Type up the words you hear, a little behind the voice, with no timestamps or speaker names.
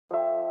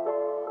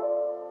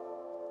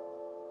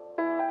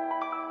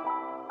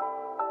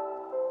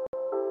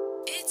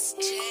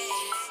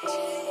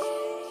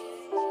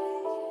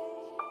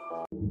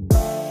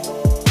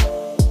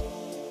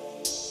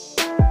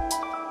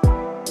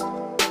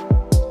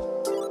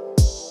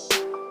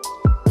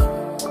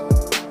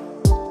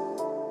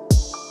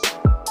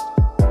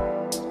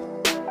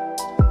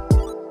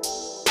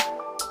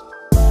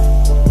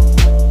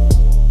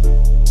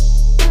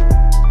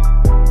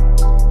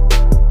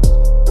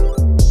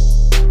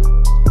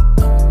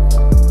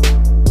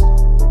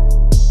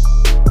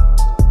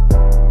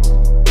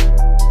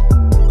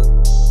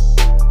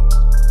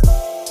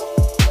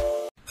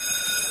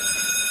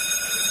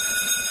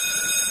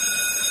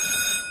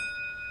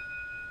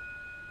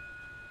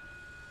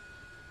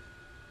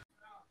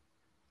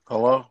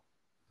Hello?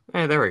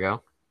 Hey, there we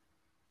go.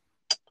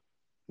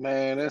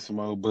 Man, that's some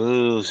old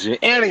bullshit.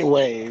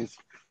 Anyways,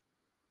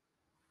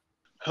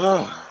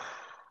 boy,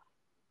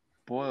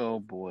 oh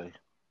boy,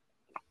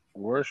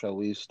 where shall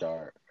we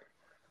start?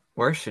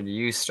 Where should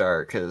you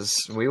start? Because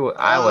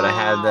I would have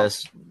had Uh,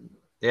 this.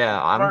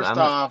 Yeah, First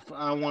off,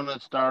 I want to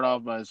start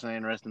off by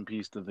saying rest in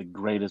peace to the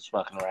greatest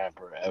fucking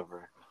rapper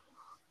ever.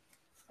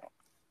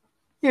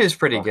 He was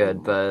pretty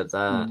good, Fucking,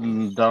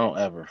 but don't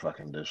ever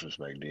fucking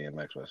disrespect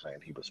DMX by saying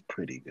he was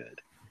pretty good.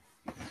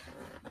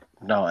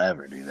 Don't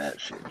ever do that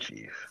shit,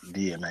 Chief.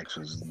 DMX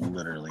was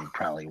literally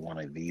probably one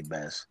of the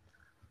best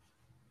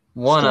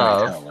one of.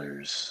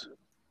 storytellers.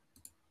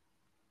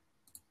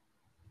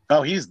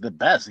 Oh, he's the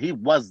best. He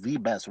was the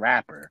best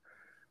rapper.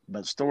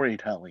 But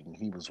storytelling,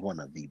 he was one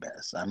of the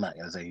best. I'm not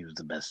gonna say he was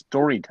the best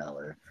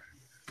storyteller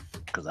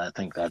because I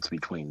think that's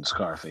between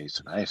Scarface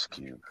and Ice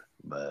Cube.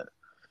 But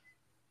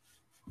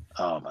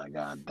oh my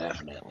god,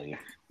 definitely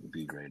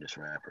the greatest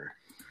rapper.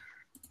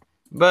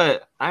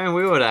 But I mean,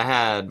 we would have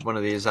had one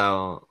of these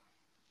out.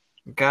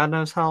 God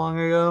knows how long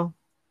ago.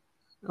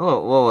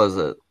 What was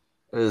it?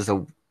 It was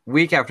a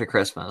week after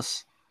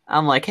Christmas.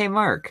 I'm like, hey,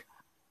 Mark,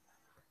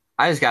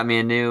 I just got me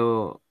a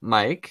new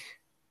mic,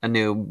 a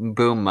new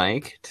boom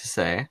mic to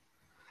say,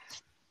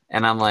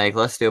 and I'm like,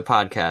 let's do a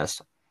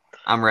podcast.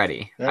 I'm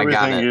ready. I got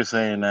Everything it. you're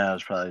saying now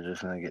is probably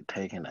just gonna get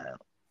taken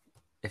out.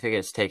 If it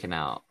gets taken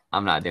out,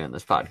 I'm not doing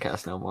this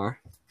podcast no more.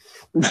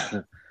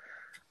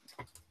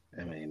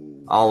 I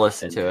mean, I'll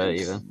listen to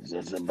it even.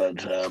 It's a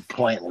bunch of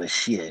pointless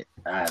shit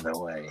either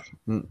way.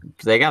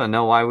 They got to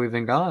know why we've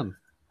been gone.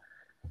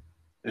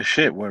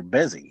 Shit, we're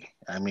busy.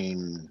 I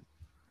mean,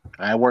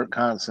 I work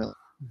constantly.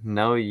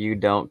 No, you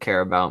don't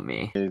care about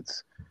me.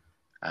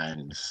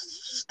 I'm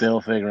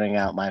still figuring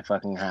out my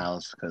fucking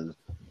house because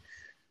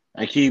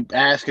I keep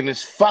asking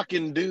this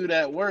fucking dude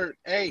at work,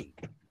 hey,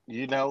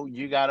 you know,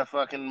 you got a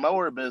fucking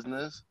mower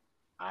business.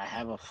 I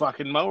have a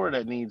fucking mower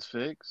that needs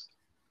fixed.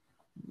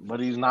 But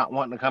he's not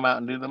wanting to come out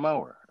and do the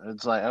mower.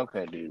 It's like,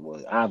 okay, dude,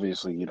 well,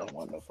 obviously you don't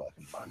want no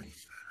fucking money.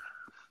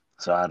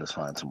 So I just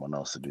find someone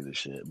else to do the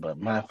shit. But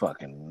my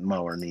fucking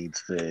mower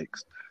needs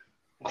fixed.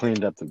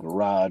 Cleaned up the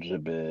garage a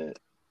bit.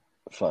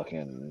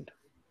 Fucking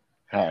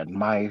had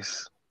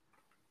mice.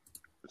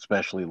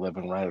 Especially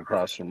living right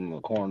across from the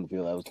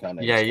cornfield. That was kind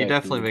of you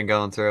definitely been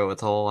going through it with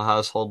the whole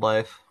household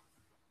life.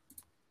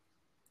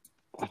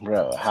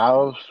 Bro,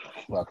 house,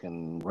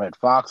 fucking Red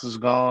Fox is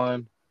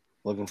gone.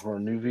 Looking for a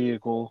new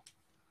vehicle.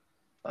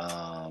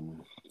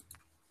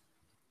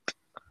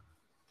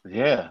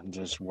 Yeah,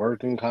 just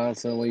working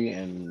constantly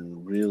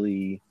and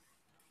really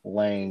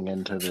laying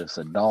into this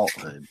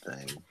adulthood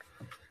thing.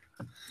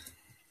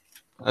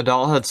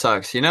 Adulthood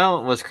sucks. You know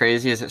what's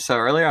crazy is so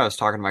earlier I was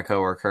talking to my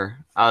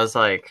coworker. I was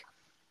like,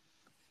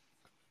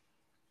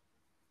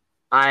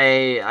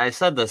 I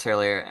said this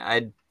earlier.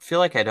 I feel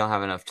like I don't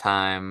have enough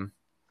time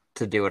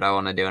to do what I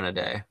want to do in a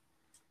day.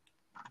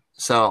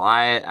 So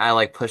I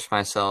like push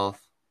myself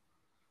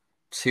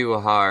too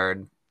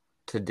hard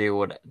to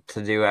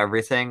do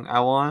everything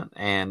I want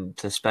and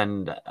to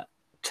spend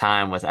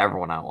time with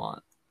everyone I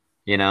want,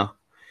 you know?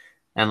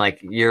 And like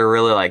you're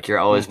really like you're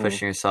always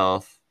pushing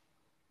yourself,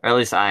 or at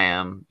least I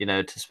am, you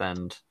know, to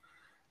spend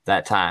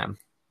that time.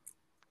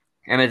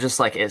 And it just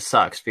like it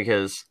sucks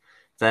because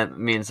that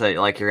means that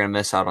like you're gonna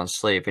miss out on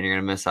sleep and you're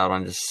gonna miss out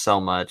on just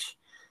so much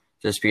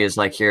just because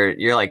like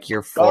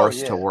you're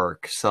forced to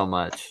work so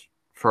much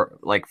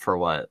for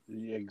what?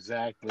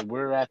 Exactly.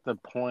 We're at the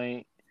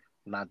point,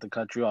 not to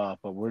cut you off,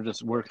 but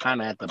we're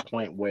kind of at the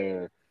point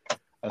where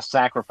a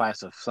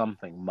sacrifice of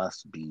something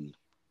must be.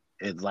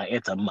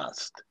 It's a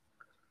must.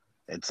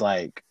 It's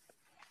like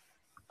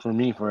for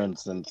me, for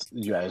instance,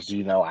 as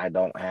you know, I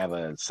don't have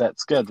a set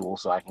schedule,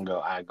 so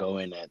I go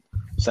in at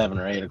 7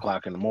 or 8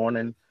 o'clock in the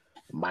morning.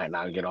 Might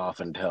not get off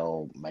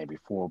until maybe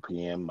 4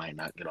 p.m. Might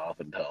not get off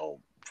until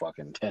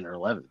fucking 10 or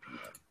 11 p.m.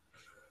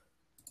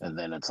 And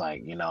then it's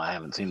like, you know, I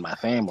haven't seen my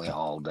family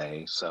all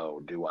day,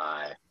 so do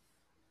I,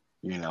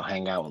 you know,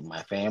 hang out with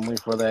my family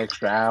for the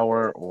extra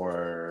hour,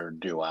 or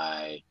do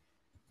I,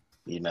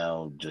 you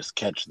know, just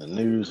catch the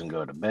news and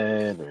go to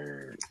bed,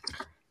 or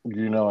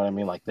you know what I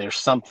mean? Like, there's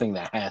something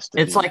that has to.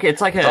 It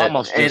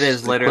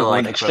is literally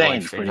like an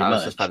exchange. I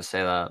was just about to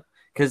say that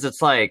because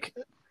it's like,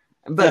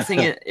 but the thing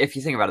is, if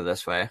you think about it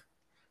this way,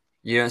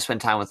 you don't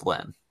spend time with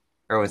Lynn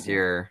or with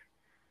your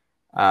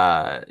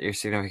your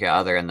significant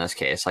other in this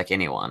case, like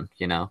anyone,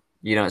 you know,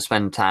 you don't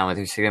spend time with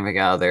your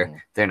significant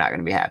other, they're not going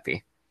to be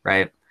happy,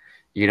 right?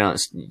 You don't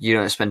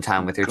spend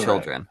time with your Correct.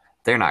 children,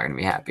 they're not going to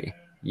be happy.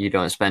 You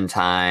don't spend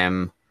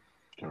time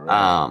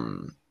Correct.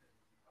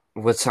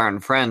 with certain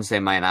friends, they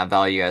might not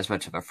value you as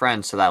much of a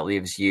friend, so that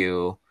leaves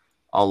you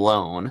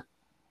alone,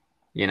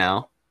 you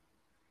know?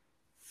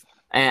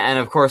 And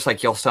of course,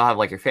 like, you'll still have,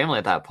 like, your family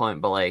at that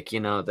point, but, like, you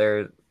know,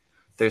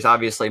 there's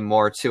obviously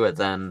more to it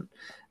than,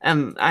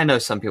 and I know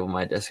some people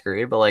might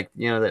disagree, but, like,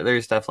 you know,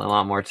 there's definitely a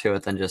lot more to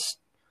it than just,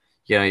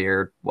 you know,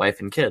 your wife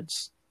and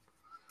kids.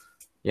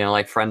 You know,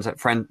 like, friends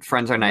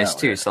are nice No,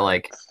 too, so,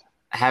 like,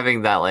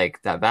 having that, like,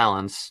 that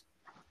balance,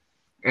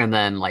 and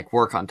then, like,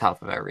 work on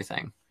top of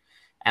everything.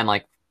 And,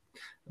 like,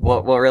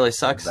 what really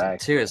sucks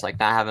too is, like,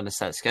 not having a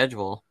set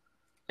schedule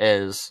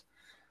is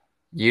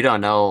you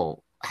don't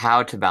know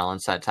how to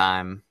balance that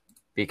time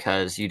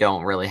because you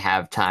don't really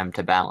have time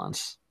to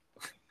balance.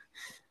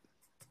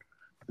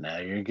 Now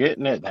you're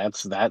getting it.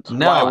 That's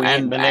No, why we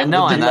ain't been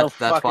able to do no that's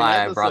fucking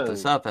why I brought this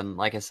episodes. up. And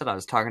like I said, I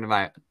was talking to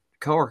my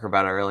coworker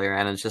about it earlier,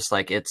 and it's just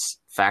like, it's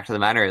fact of the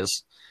matter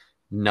is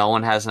no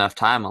one has enough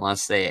time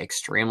unless they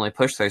extremely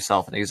push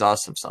themselves and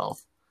exhaust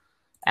themselves.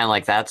 And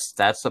like that's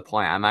the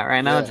point I'm at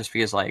right now, Yeah. just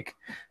because like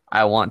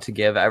I want to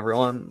give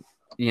everyone,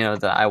 you know,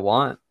 that I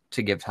want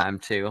to give time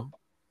to,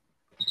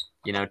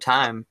 you know,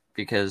 time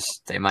because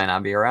they might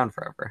not be around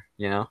forever,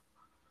 you know?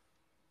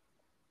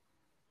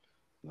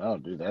 No,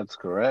 dude, that's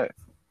correct.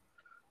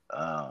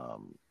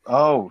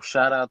 Oh,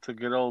 shout out to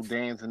good old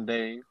Dancing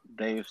Dave.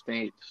 Dave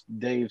stay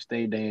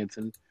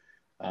dancing.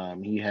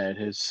 He had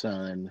his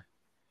son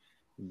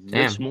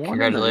this Damn, morning or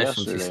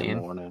congratulations, yesterday Yassine.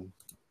 morning.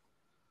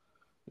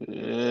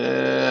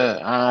 Yeah,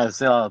 I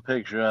saw a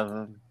picture of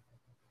him.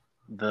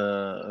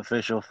 The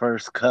official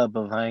first cup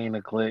of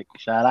Hyena Click.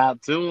 Shout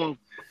out to him.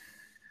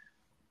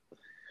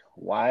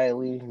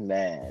 Wiley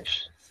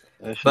Nash.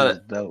 That shit is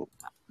But dope.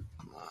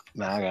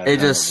 Now I gotta it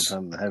come up with just,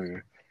 something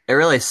heavier. it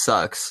really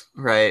sucks,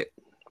 right?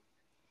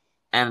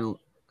 And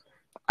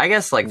I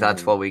guess like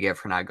that's what we get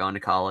for not going to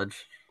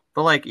college.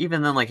 But like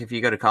even then, like if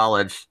you go to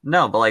college,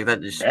 no, but like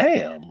that just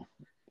Damn.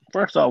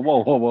 First off,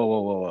 whoa.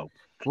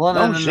 well,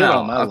 Don't shit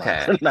on my life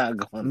okay, for not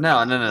going to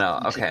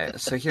college. okay.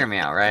 So hear me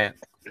out, right?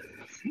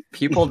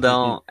 People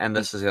don't, and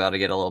this is about to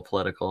get a little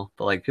political,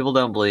 but like people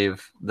don't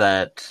believe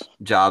that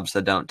jobs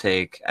that don't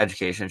take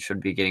education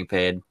should be getting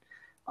paid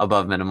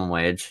above minimum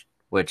wage,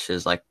 which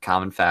is like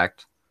common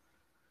fact.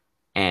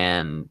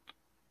 And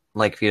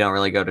like if you don't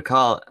really go to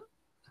college,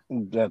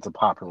 That's a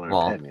popular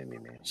opinion, you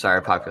mean.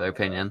 sorry, popular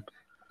opinion.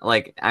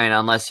 Like, I mean,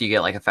 unless you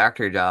get like a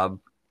factory job,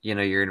 you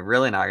know, you're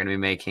really not going to be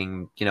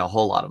making, you know, a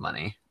whole lot of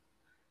money.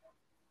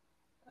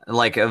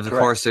 Like, of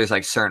course, there's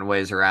like certain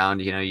ways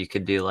around, you know, you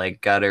could do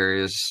like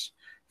gutters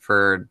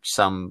for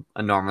some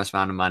enormous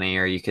amount of money,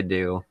 or you could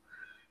do,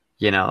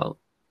 you know.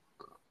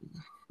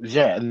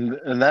 Yeah,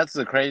 and that's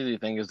the crazy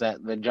thing is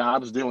that the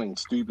jobs doing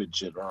stupid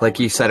shit are like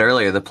you said low.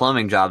 earlier, the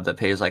plumbing job that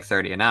pays like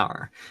 $30 an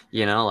hour,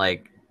 you know,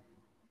 like.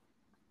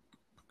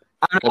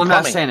 I'm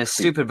not saying it's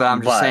stupid, but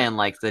I'm just saying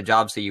like the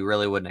jobs that you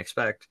really wouldn't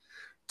expect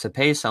to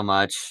pay so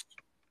much.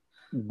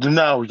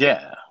 No,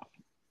 yeah.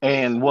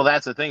 And well,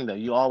 that's the thing though.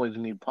 You always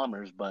need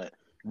plumbers, but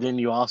then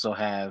you also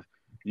have,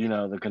 you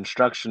know, the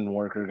construction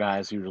worker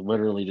guys who are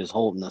literally just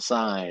holding a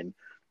sign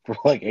for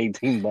like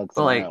 $18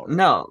 an hour.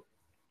 No.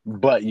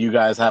 But you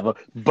have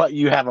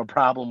a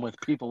problem with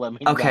people at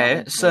McDonald's.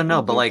 Okay, so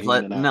no, but like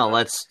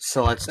let's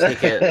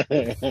take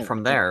it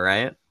from there,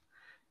 right?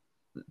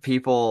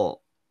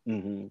 People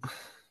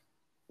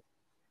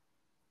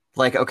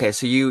like, okay,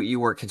 so you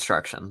work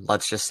construction,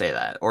 let's just say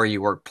that, or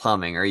you work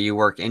plumbing, or you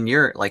work in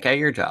your like at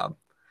your job.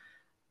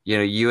 You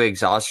know, you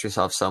exhaust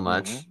yourself so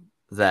much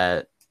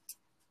that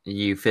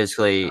you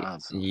physically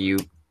you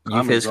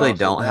physically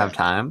don't have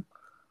time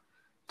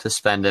to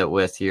spend it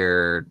with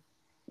your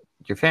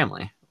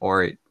family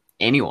or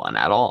anyone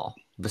at all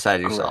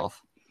besides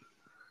yourself.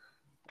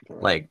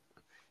 Correct. Like,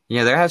 you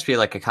know, there has to be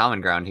like a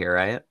common ground here,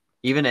 right?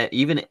 Even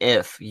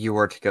if you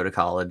were to go to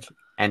college,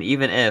 and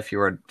even if you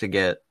were to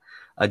get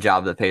a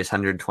job that pays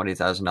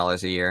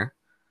 $120,000 a year,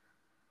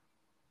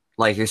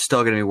 like you're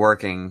still going to be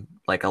working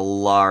like a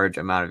large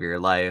amount of your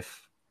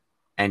life,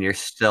 and you're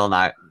still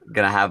not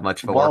going to have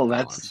much of a work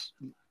balance.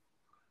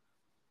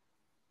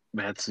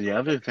 That's the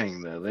other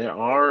thing, though. There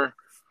are,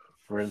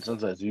 for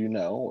instance, as you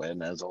know,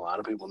 and as a lot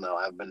of people know,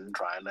 I've been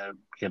trying to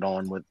get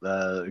on with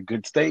a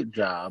good state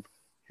job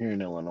here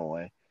in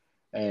Illinois,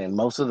 and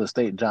most of the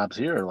state jobs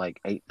here are like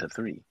 8 to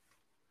 3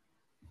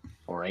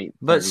 or 8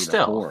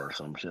 to 4 or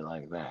some shit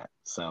like that.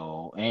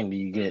 So, and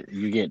you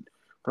get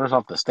first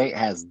off, the state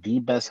has the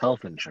best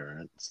health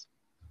insurance.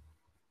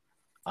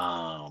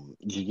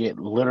 You get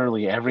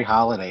literally every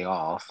holiday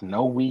off,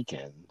 no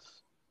weekends.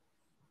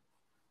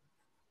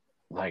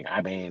 Like,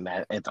 I mean,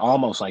 it's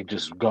almost like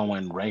just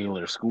going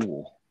regular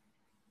school,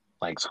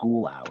 like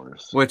school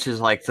hours. But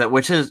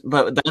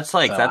that's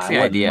like, that's the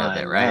idea of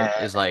it, right?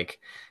 Is like,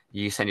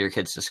 you send your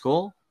kids to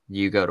school,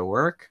 you go to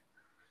work,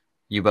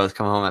 you both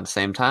come home at the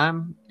same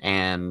time,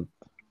 and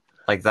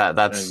Like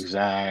that's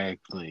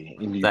exactly.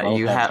 And you that both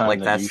you have have time like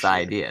to do that's the shit.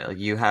 idea. Like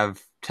you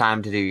have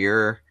time to do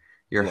your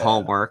Yeah,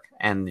 homework,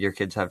 and your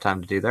kids have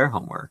time to do their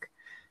homework.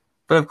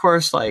 But of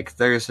course, like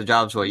there's the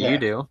jobs what you yeah.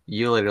 do.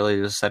 You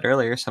literally just said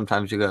earlier.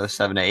 Sometimes you go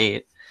 7 to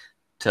 8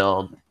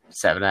 till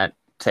 7 to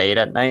 8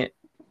 at night.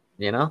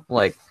 You know,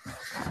 like,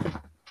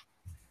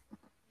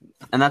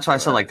 and that's why I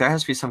said like Right. there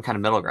has to be some kind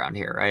of middle ground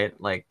here, right?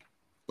 Like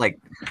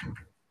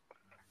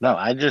No,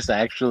 I just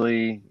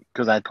actually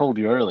because I told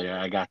you earlier,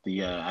 I got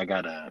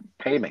a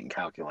payment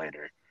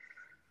calculator,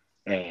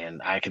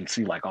 and I can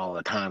see like all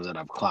the times that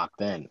I've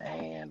clocked in,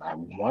 and I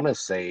want to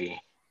say,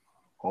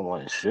 hold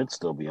on, it should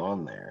still be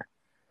on there,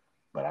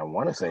 but I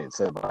want to say it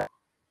said like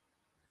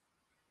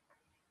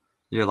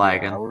you're few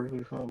lagging, hours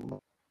or something.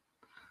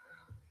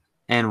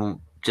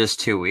 and just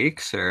 2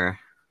 weeks, or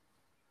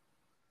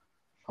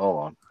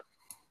Hold on,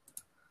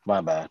 my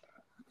bad.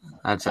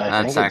 I that's think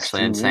it's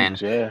actually 2 weeks. insane.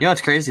 Yeah, You know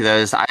what's crazy though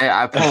is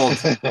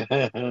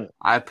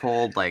I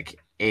pulled like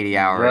 80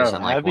 hours bro,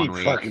 in I like be 1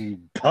 week.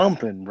 fucking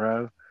pumping,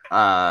 bro.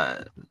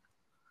 Uh,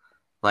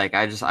 like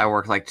I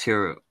work like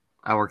two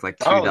Oh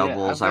yeah, I've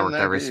doubles. I been worked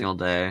there, every dude. single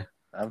day.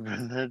 I've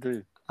been there,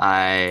 dude.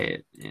 I,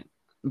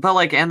 but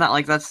like, and that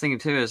like that's the thing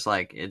too is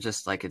like it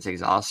just like it's I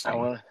exhausting.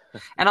 want,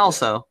 And yeah,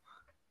 also,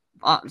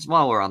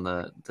 while we're on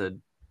the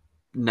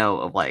note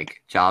of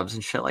like jobs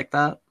and shit like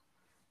that,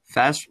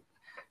 fast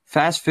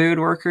fast food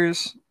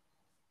workers.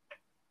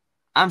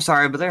 I'm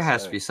sorry, but there yes,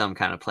 has to sir. be some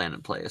kind of plan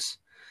in place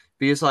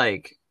because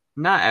like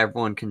not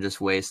everyone can just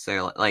waste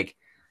their like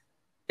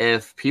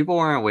if people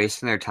weren't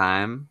wasting their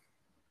time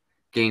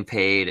getting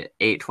paid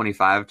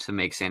 $8.25 to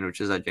make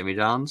sandwiches at Jimmy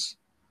John's,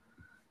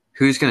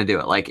 who's gonna do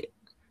it? Like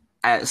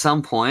at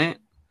some point,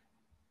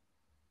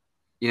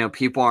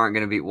 people aren't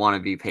gonna be want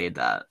to be paid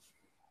that.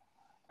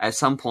 At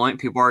some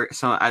point, people are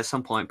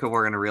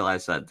gonna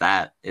realize that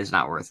that is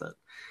not worth it.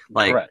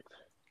 Like Correct,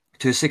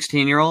 to a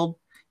 16-year-old,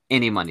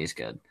 any money's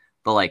good,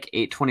 but like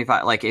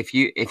 8.25, like correct. if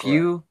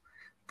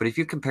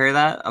you compare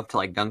that up to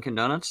like Dunkin'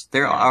 Donuts,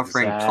 they're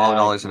offering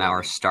 $12 an hour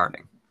Exactly.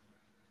 starting.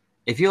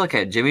 If you look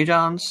at Jimmy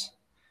John's,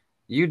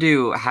 you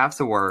do half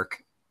the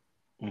work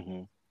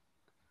Hmm.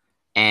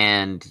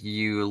 and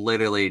you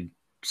literally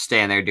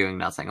stand there doing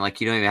nothing.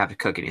 Like you don't even have to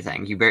cook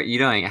anything. You don't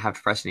even have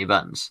to press any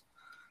buttons,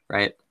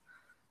 right?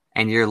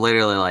 And you're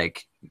literally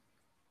like,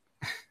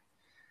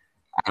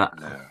 Yeah.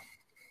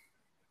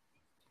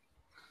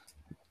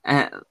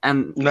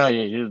 and No,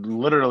 yeah, you're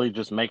literally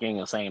just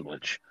making a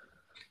sandwich.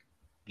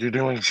 You're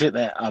doing shit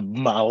that a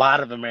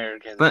lot of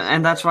Americans,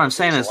 and that's what I'm at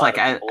saying least a is lot like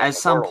of people in at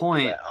the some world, do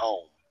point at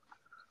home,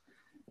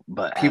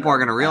 but people are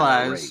going to at a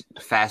realize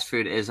rate. fast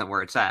food isn't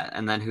where it's at,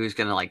 and then who's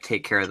going to like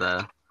take care of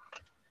the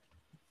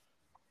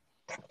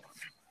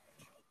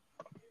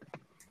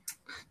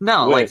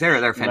no, like Which,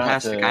 they're not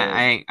fantastic. to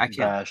I can't.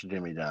 bash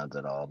Jimmy John's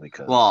at all,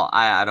 because Well,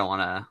 I don't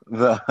want to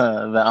the I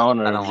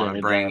owner of don't want to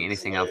Jimmy bring John's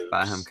anything up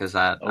about him lives because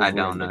I over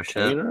don't in know shit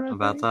Decatur, I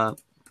about think. that.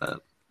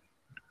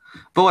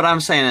 But what I'm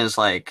saying is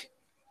like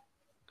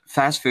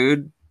fast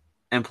food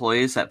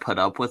employees that put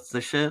up with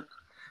the shit,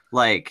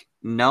 like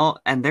no,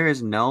 and there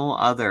is no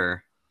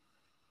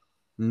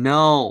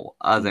Mm.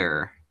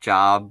 other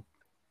job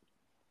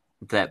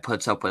that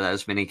puts up with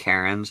as many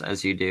Karens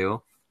as you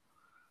do,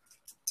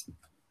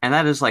 and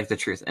that is like the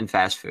truth in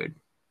fast food.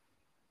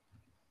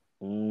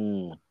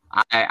 Mm.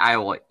 I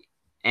will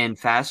in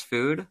fast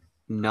food,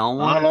 no I don't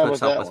one know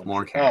puts about up that with one.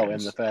 more Oh,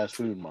 in the Karens, fast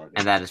food market.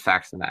 and that is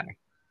fact of the matter.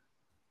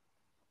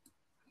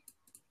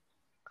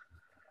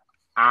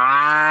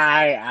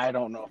 I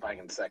don't know if I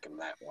can second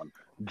that one.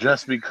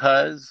 Just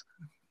because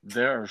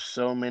there are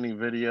so many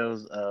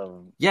videos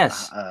of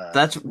Yes, women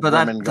that's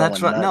going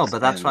what no, nuts but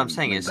that's what I'm in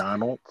saying is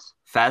McDonald's,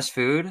 fast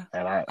food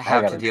and I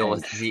have to gotta deal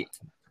with change.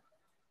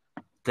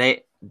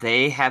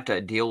 they have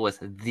to deal with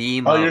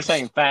the Oh, you're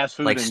saying most fast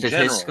food like in general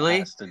statistically.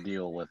 has to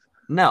deal with?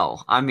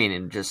 No, I mean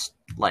in just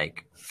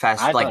like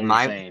fast I like thought you were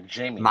saying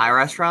Jamie my John's.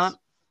 restaurant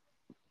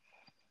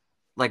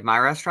like my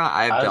restaurant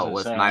I've I was dealt gonna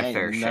with say my I ain't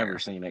fair never share.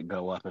 seen it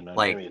go up in a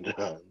Like Jimmy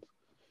John's.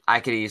 I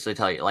could easily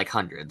tell you like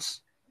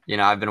hundreds.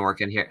 I've been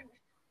working here.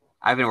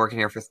 I've been working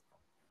here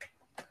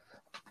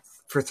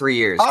for 3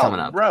 years Oh, coming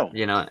up. bro,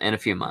 In a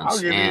few I'll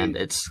months, give and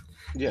you. it's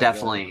Yeah, go ahead.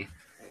 definitely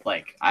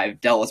like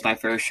I've dealt with my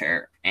fair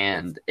share,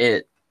 and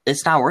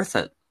it's not worth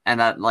it. And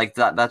that's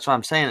what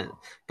I'm saying.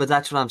 But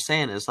that's what I'm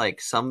saying is like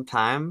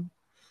sometime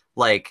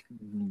like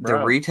the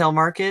Bro. retail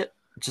market,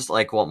 just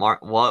like what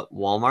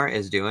Walmart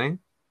is doing,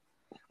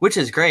 which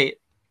is great.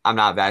 I'm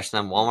not bashing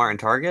them. Walmart and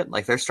Target,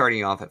 like they're starting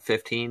you off at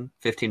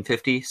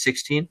 15.50,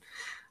 16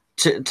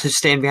 to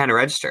stand behind a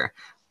register.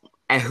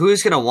 And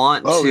who's going to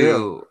want Oh yeah.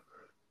 to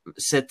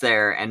sit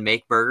there and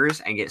make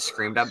burgers and get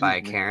screamed at by Excuse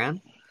a me.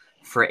 Karen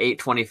for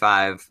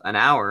 $8.25 an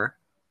hour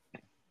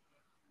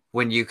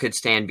when you could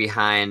stand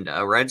behind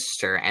a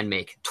register and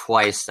make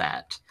twice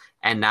that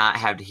and not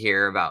have to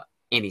hear about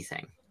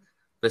anything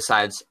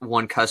besides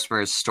one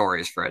customer's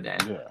stories for a day?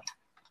 Yeah.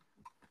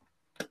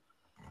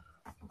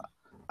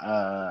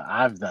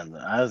 I've done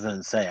I was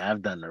gonna say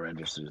I've done the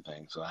register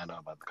thing, so I know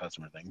about the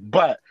customer thing.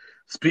 But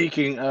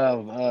speaking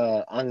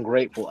of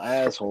ungrateful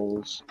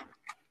assholes,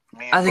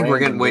 Me I and think we're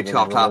getting Brandon way get too a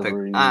off topic.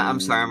 I'm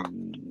sorry.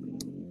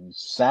 delivery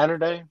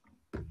Saturday.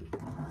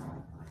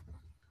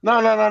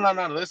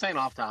 No. This ain't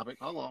off topic.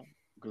 Hold on,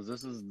 because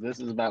this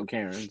is about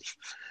Karen's.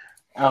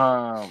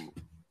 Um,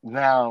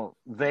 now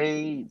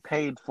they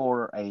paid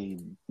for a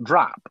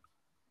drop.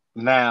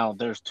 Now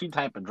there's two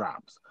type of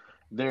drops.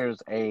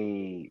 There's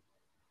a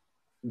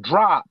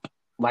drop,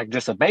 like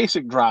just a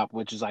basic drop,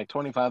 which is like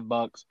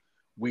 $25.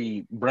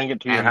 We bring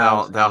it to your And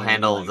house they'll and we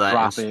handle like that.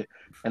 drop it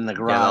in the Yeah,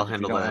 they'll garage.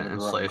 If you handle don't the have a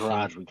installation.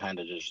 garage, we kind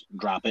of just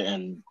drop it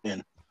and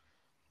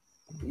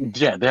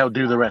yeah, they'll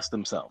do the rest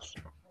themselves.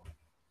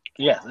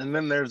 Yes, and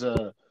then there's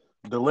a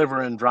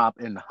deliver and drop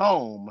in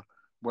home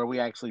where we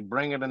actually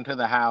bring it into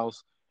the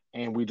house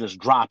and we just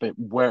drop it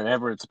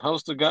wherever it's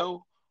supposed to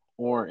go.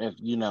 Or if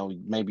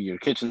maybe your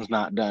kitchen's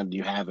not done,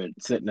 you have it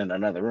sitting in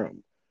another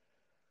room.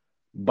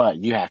 But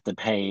you have to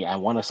pay, I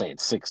want to say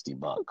it's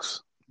 $60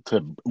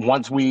 to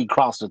once we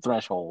cross the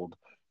threshold,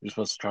 you're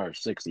supposed to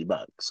charge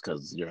 $60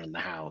 because you're in the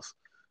house.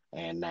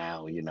 And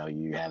now,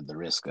 you have the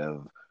risk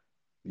of,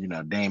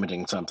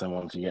 damaging something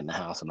once you get in the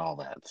house and all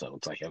that. So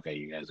it's like, okay,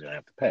 you guys are gonna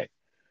have to pay.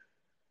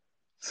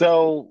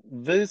 So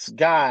this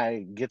guy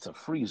gets a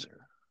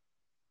freezer.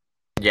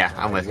 Yeah,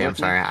 I'm Are with you you. I'm with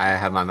me? sorry. I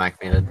have my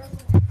mic muted.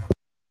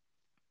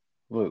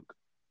 Luke.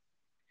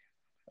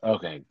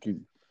 Okay,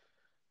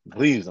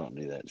 please don't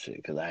do that shit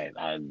because I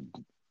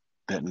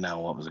didn't know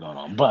what was going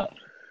on. But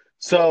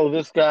so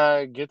this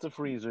guy gets a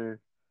freezer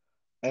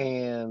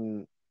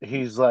and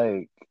he's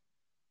like,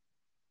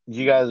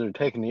 "You guys are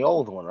taking the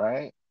old one,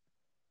 right?"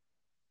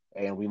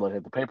 And we look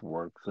at the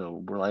paperwork,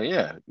 so we're like,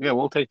 "Yeah,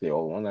 we'll take the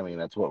old one. I mean,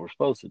 that's what we're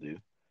supposed to do."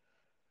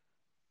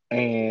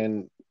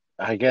 And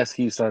I guess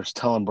he starts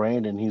telling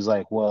Brandon, he's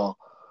like, "Well,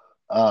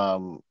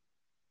 um,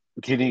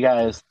 can you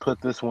guys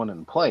put this one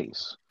in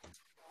place?"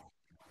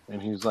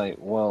 And he's like,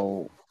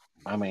 "Well,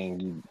 I mean,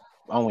 you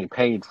only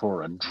paid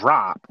for a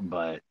drop,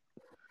 but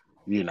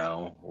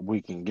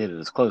we can get it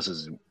as close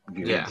as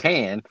you Yeah.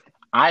 can."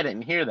 I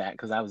didn't hear that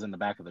because I was in the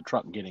back of the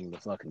truck getting the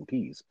fucking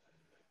keys.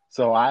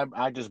 So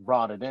I just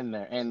brought it in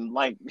there, and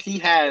like he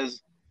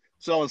has,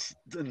 so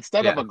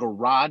instead of Yeah. a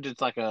garage,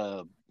 it's like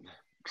a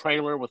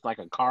trailer with like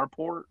a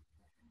carport,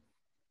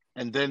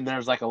 and then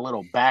there's like a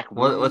little back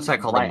What's room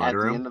that called? A right mud at the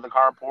room? end of the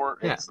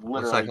carport. Yeah. It's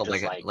What's that literally called?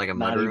 just like Like a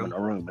mud not even room?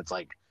 a room. It's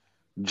like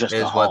just a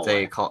Is what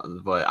they hallway. call,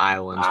 what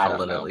Iowans I called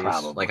don't it at know, least. Like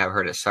probably. I've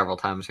heard it several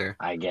times here.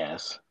 I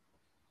guess.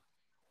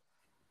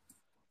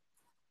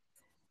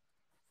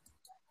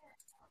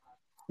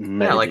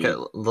 Yeah, like Maybe. a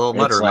little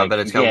mud It's room. I like, bet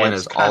it's got yeah, it's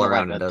windows all kind of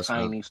around like it, a doesn't it?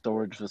 tiny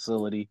storage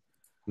facility.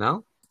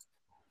 No?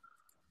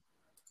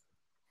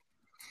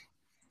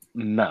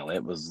 No,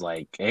 it was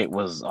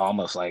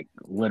almost like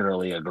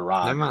literally a Never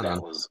garage mind that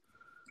then. was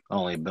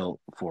only built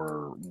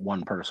for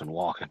one person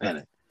walking in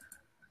it.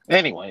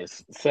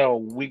 Anyways, so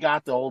we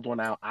got the old one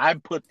out. I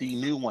put the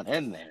new one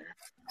in there.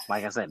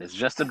 Like I said, it's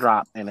just a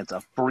drop and it's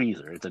a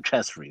freezer. It's a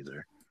chest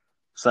freezer.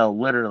 So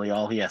literally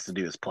all he has to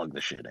do is plug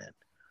the shit in.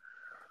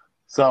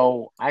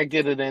 So I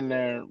get it in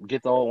there,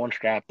 get the old one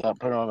strapped up,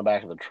 put it on the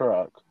back of the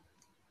truck,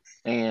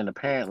 and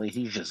apparently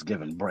he's just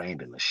giving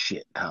Brandon the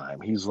shit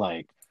time. He's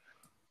like,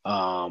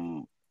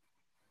 um,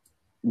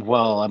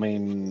 well, I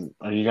mean,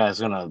 are you guys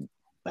gonna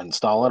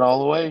install it all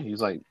the way? He's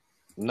like,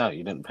 no,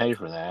 you didn't pay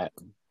for that,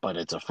 but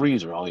it's a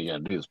freezer. All you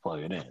gotta do is plug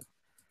it in.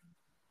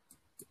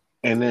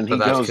 And then But he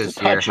that's goes to because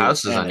your touch it house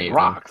is and it uneven.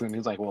 rocks. And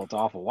he's like, well, it's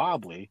awful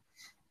wobbly.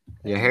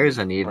 Your hair is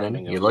And uneven.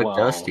 Brandon You goes, look well,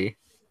 dusty.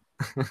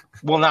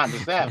 not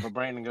just that, but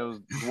Brandon goes,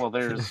 well,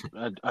 there's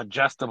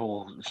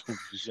adjustable.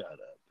 Shut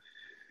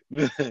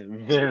up.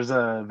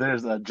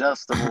 there's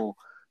adjustable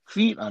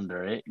feet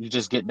under it. You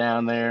just get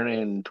down there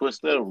and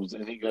twist those.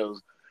 And he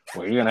goes,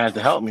 well, you're gonna have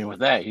to help me with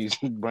that.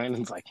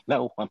 Brandon's like,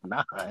 no, I'm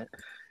not.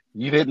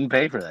 You didn't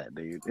pay for that,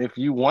 dude. If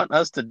you want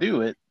us to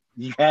do it,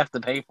 you have to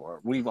pay for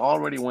it. We've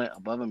already went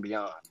above and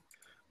beyond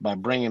by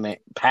bringing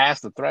it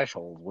past the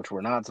threshold, which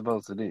we're not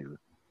supposed to do.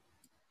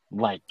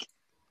 Like,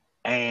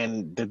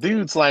 and the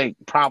dude's like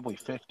probably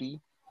 50.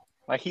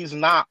 Like, he's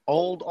not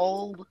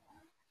old,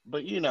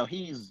 but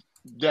he's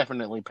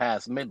definitely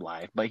past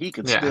midlife. But he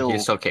could Yeah, he's still,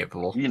 still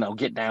capable.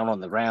 get down on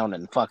the ground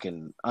and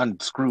fucking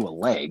unscrew a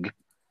leg.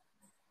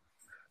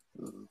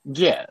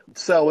 Yeah.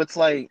 So it's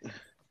like,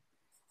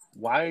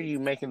 why are you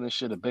making this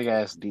shit a big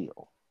ass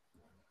deal?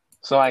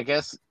 So I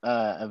guess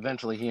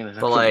eventually he ended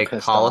up But getting like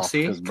pissed off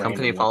policy, because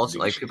company Brandon went to policy, do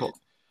like shit, people.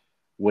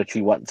 which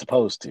he wasn't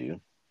supposed to.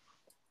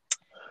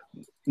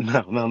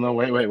 No,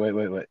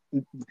 wait.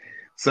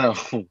 So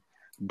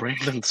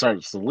Brandon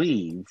starts to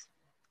leave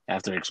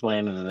after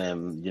explaining to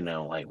them,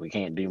 like, we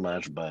can't do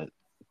much, but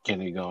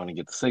can you go in and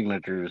get the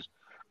signatures?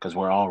 Because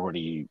we're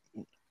already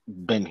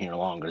been here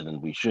longer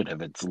than we should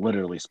have. It's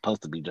literally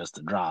supposed to be just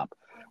a drop.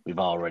 We've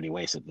already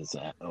wasted this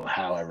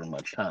however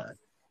much time.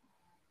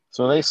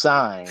 So they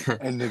sign,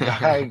 and the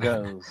guy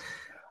goes,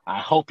 I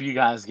hope you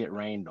guys get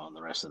rained on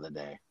the rest of the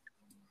day.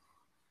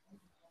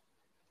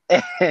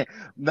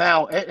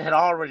 Now, it had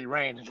already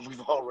rained, and we've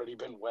already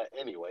been wet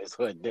anyway,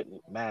 so it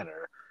didn't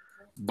matter.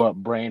 But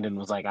Brandon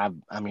was like, I've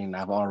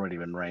already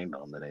been rained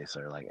on today,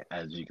 sir, like,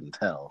 as you can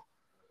tell.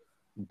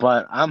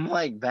 But I'm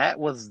like, that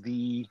was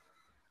the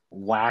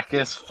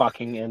wackest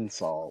fucking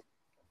insult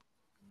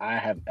I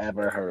have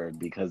ever heard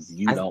because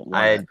you don't want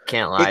I to.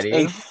 can't lie It's to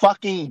a you.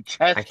 fucking I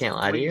chest can't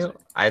lie to you. freezer.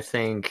 I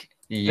think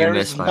you There's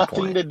missed my nothing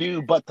point. to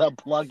do but to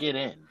plug it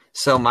in.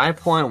 So my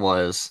point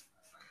was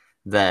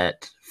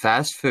that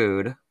fast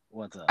food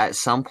What's up? at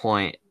some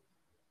point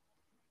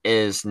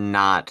is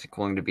not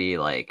going to be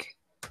like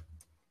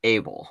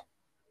able.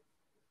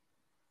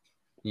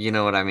 You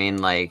know what I mean?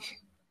 Like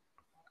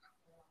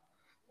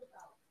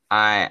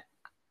I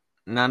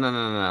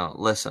no.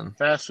 Listen.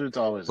 Fast food's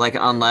always Like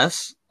gonna be around.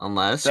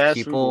 unless Fast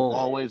food will people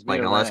always be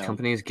like unless around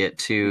companies get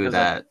to because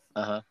that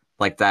uh-huh.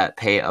 like that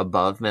pay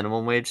above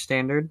minimum wage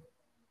standard,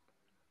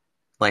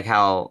 like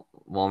how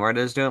Walmart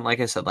is doing. Like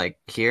I said, like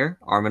here,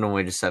 our minimum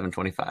wage is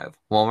 $7.25.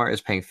 Walmart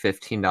is paying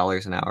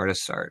 $15 an hour to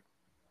start.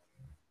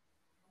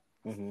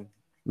 Mm-hmm.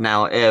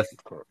 Now, if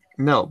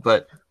no,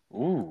 but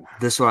Ooh,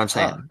 this is what I'm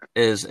saying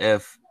is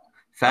if I'm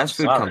fast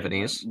food sorry,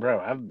 companies,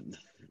 bro.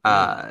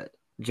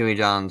 Jimmy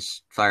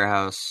John's,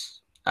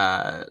 Firehouse,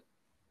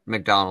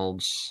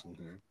 McDonald's,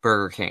 Mm-hmm.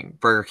 Burger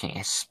King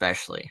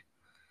especially,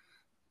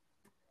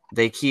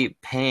 they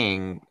keep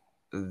paying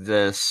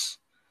this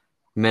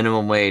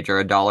minimum wage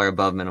or $1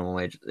 above minimum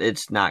wage.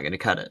 It's not going to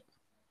cut it.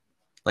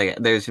 Like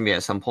there's going to be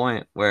at some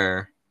point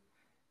where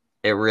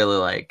it really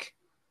like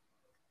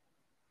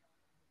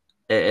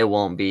it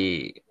won't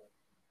be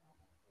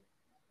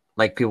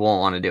like people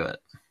won't want to do it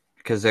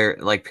because they're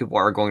like people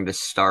are going to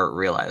start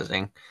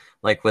realizing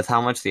like with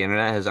how much the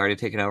internet has already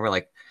taken over.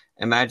 Like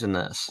imagine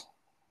this.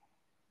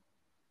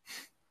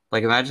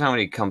 Like imagine how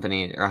many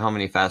company or how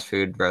many fast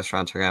food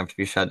restaurants are going to have to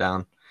be shut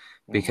down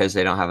because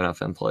they don't have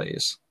enough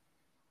employees.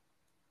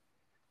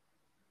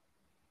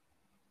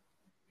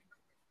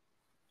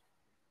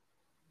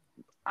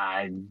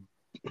 I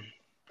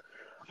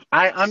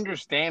I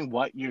understand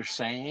what you're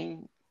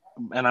saying,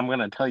 and I'm going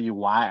to tell you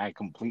why I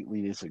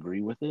completely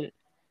disagree with it.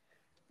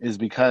 Is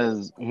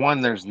because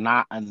one, there's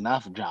not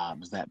enough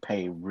jobs that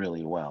pay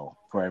really well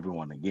for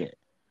everyone to get.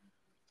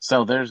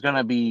 So there's going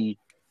to be,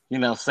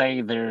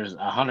 say there's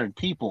 100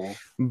 people,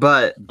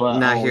 But but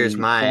now here's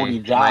only 40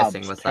 my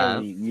thing jobs with pay, that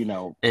three,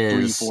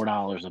 is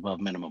 $4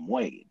 above minimum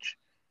wage.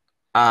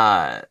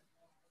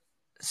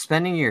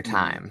 spending your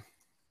time.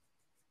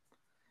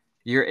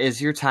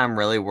 Is your time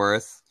really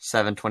worth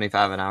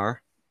 $7.25 an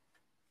hour?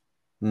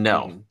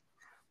 No. Mm-hmm.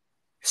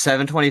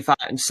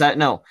 $7.25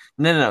 no.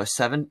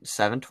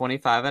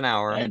 $7.25 an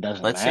hour. It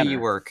doesn't Let's matter. say you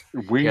work.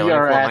 We Here, let me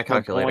are pull up at my the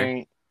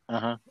calculator.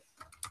 point.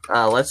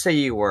 Let's say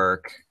you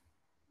work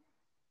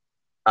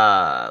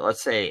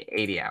let's say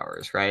 80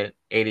 hours, right?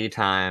 80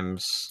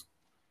 times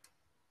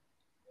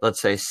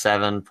let's say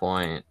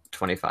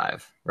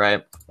 7.25,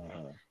 right?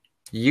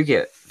 You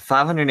get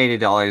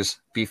 $580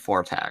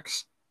 before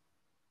tax.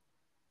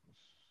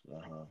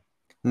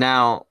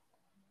 Now,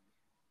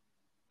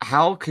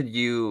 how could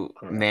you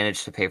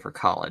manage to pay for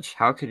college?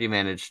 How could you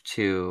manage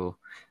to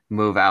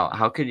move out?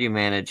 How could you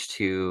manage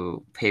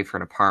to pay for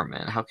an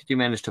apartment? How could you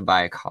manage to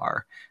buy a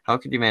car? How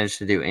could you manage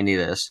to do any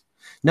of this?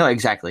 No,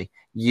 exactly.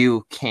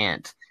 You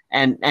can't.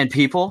 And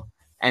people,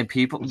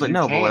 but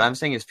no, but what I'm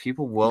saying is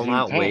people will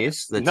not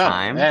waste the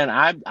time. And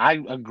I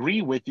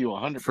agree with you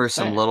 100%. For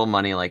some little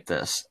money like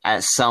this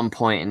at some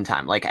point in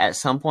time. Like at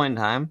some point in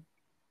time,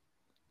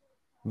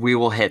 we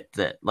will hit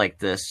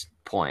this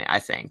point, I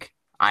think.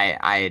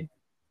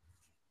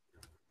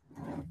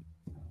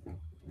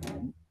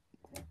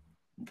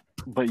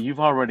 But you've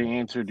already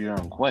answered your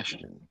own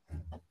question.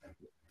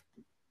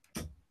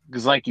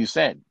 Because like you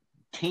said,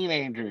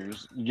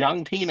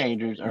 young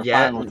teenagers are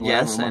fine with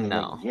whatever money they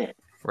can get.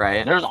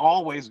 Right? There's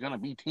always going to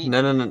be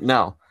teenagers.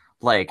 No.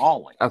 Like,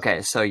 always.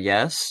 Okay, so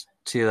yes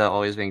to the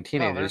always being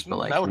teenagers, but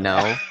like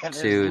no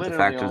to the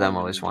fact of them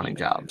always wanting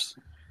jobs.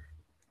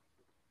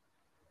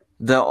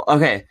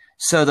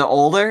 So the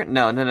older,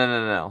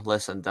 no.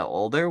 Listen, the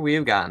older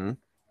we've gotten,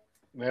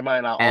 they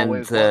might not and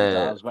always want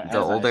jobs, but the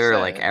older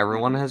like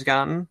everyone has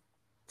gotten,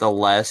 the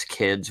less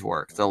kids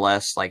work, the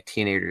less like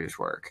teenagers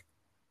work.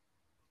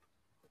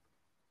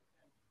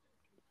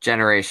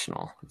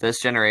 Generational. This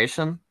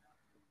generation,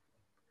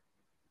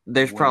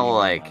 there's probably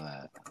like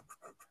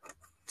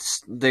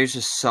there's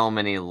just so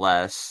many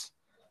less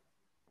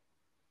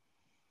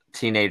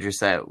teenagers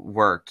that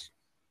worked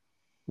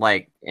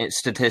like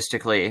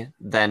statistically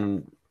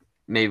than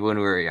maybe when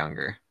we were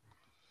younger.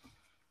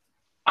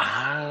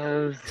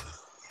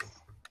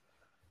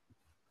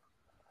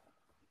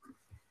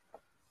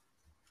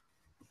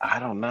 I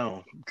don't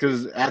know,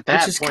 because at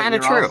that which is point, kind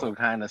of you're true. Also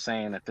kind of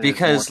saying that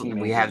because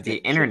we have the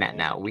internet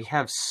now, we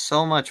have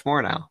so much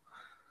more now.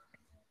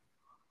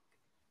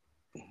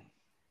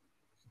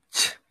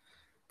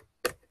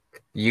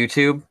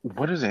 YouTube.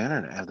 What does the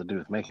internet have to do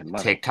with making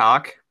money?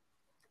 TikTok.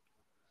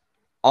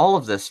 All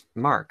of this,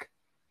 Mark.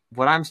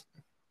 What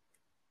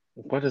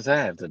does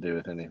that have to do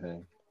with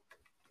anything?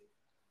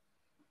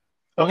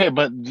 Okay,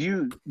 but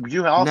you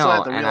also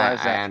have to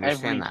realize that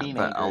every teenager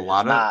but a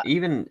lot of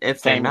even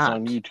if they're famous not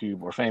on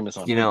YouTube or famous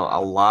on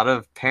a lot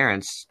of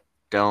parents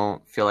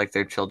don't feel like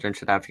their children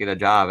should have to get a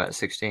job at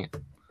 16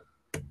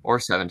 or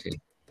 17.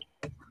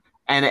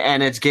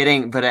 and it's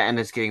getting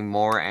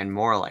more and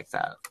more like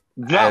that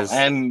No, as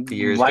and the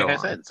years like go I on.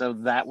 said, so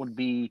that would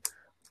be.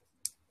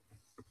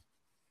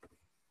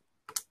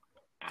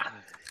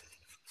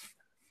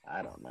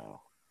 I don't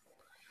know.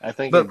 I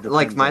think it But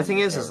like depends my on thing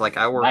the is like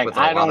area. I work Like with a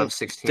I lot of don't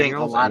think a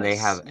 16-year-olds lot and of. they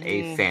have a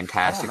I don't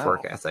fantastic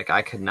work know. ethic.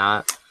 I could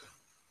not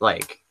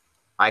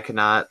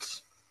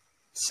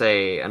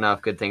say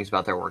enough good things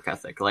about their work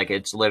ethic. Like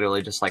it's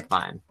literally just like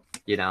mine,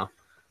 you know?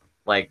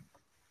 Like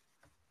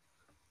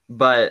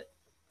but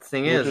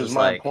thing Which is is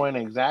my like point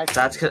exactly.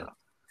 that's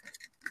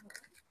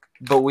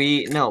but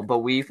we no,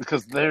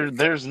 because there's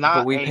but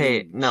not we a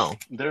pay no,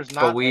 there's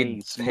but not we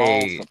a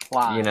small pay,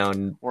 supply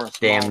or a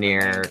damn small near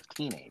demand of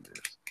teenagers.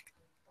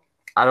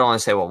 I don't want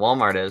to say what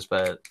Walmart is,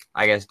 but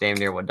I guess damn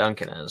near what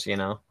Dunkin' is, you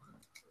know?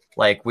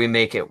 Like we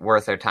make it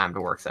worth their time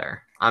to work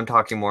there. I'm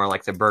talking more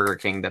like the Burger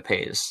King that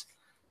pays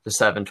the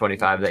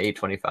 $7.25, the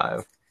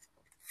 $8.25.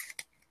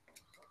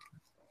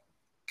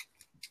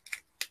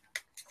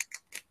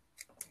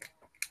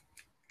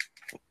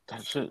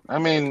 That shit. I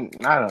mean,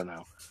 I don't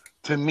know.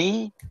 To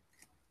me,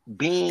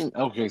 being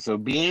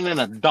an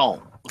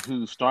adult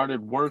who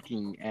started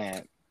working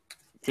at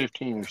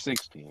 15 or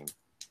 16,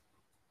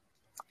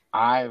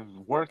 I've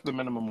worked the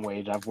minimum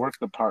wage, I've worked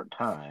the part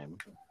time.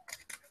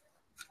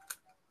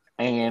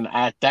 And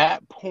at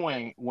that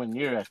point, when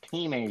you're a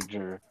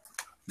teenager,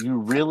 you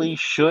really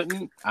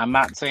shouldn't. I'm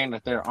not saying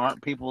that there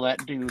aren't people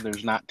that do,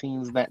 there's not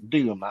teens that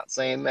do. I'm not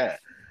saying that.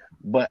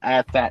 But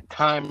at that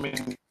time,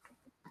 you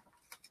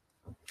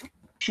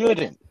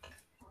shouldn't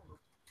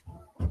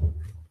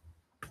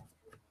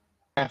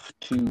have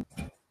to,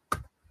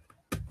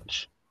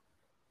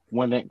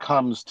 when it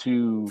comes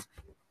to,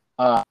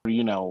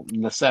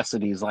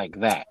 necessities like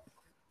that.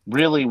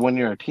 Really, when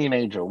you're a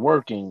teenager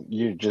working,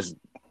 you're just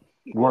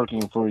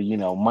working for,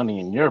 money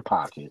in your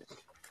pocket,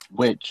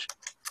 which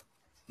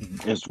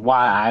is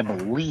why I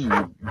believe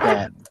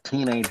that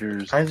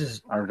teenagers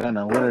are going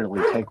to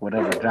literally take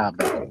whatever job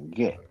they can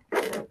get.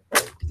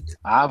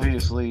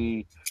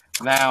 Obviously,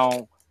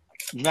 now,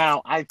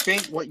 I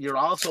think what you're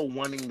also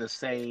wanting to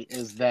say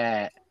is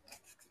that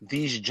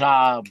these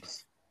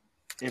jobs,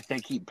 if they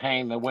keep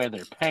paying the way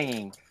they're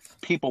paying,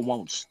 people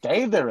won't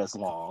stay there as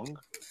long.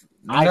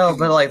 No,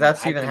 but like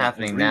that's I even can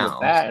happening agree with now.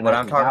 that, and What I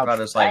I'm can talking vouch about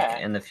for is like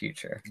that. in the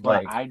future,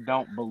 But like I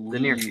don't the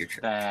near believe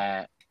future.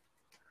 that.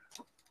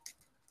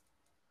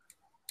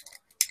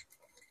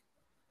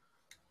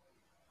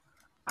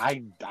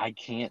 I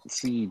can't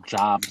see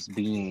jobs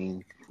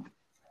being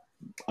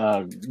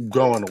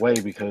going away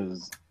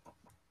because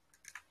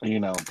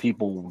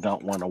people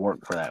don't want to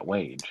work for that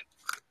wage.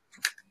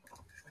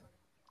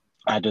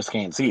 I just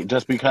can't see it.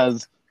 Just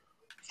because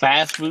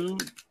fast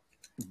food,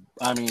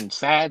 I mean,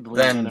 sadly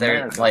in Then they're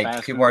America, like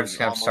fast people are food just is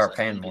gonna have to almost start a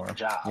paying needed more,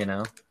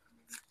 job.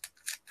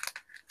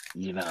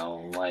 you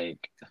know?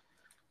 Like,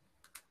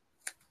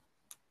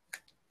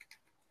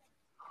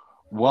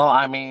 well,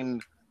 I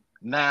mean,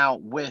 now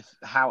with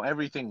how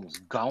everything's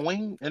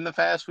going in the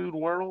fast food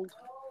world,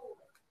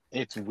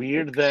 it's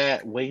weird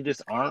that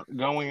wages aren't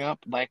going up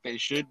like they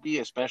should be,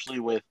 especially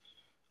with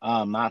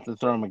not to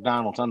throw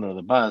McDonald's under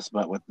the bus,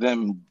 but with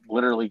them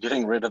literally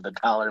getting rid of the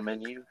dollar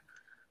menu.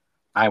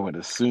 I would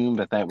assume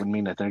that would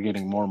mean that they're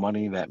getting more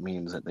money. That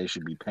means that they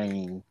should be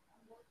paying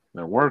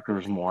their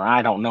workers more.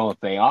 I don't know if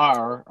they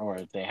are or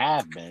if they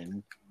have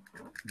been,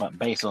 but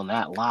based on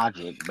that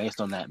logic, based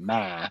on that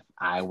math,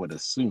 I would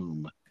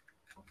assume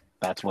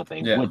that's what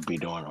they would be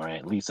doing, or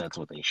at least that's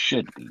what they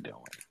should be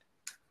doing.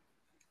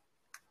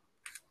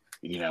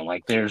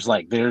 There's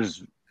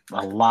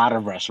a lot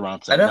of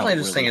restaurants that I definitely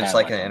don't just really think it's have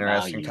like like an a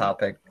interesting value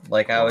topic.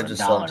 Like I or would a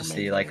just love dollar to see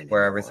menu like where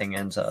anymore. everything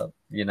ends up,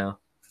 you know?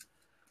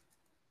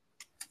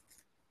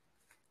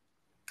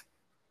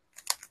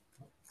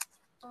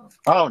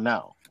 Oh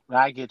no,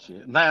 I get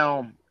you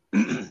now.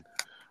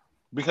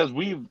 Because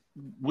we've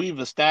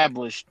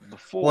established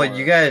before. Well,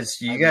 you guys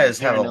here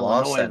have a in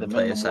law Illinois, set the in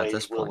minimum place at wage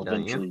this will point, don't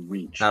you? eventually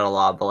reach Not a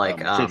law, but like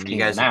you 15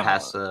 guys an have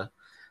passed hour.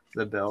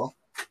 the bill.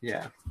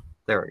 Yeah.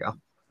 There we go.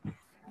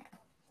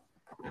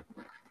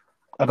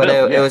 But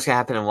it was gonna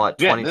happen in what,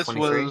 yeah, this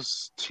 2023?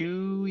 was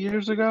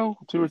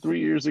 2 or 3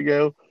 years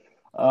ago.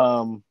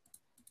 So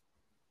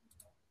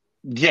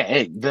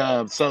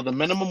the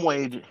minimum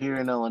wage here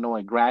in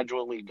Illinois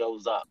gradually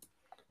goes up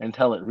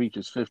until it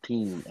reaches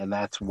 15, and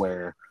that's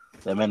where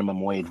the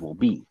minimum wage will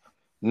be.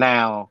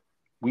 Now,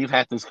 we've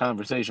had this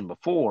conversation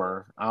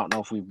before. I don't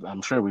know if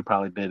I'm sure we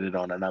probably did it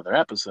on another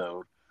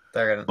episode.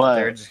 They're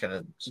But just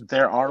gonna.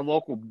 there are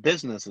local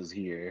businesses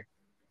here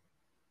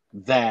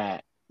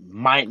that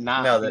might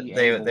not No, be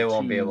they able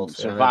won't be able to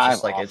to. And it's survive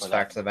just like off it's of that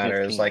fact of the matter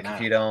is 15 like an if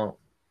hour. you don't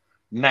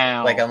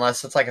like Now,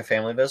 unless it's like a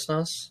family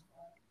business,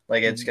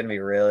 like it's gonna be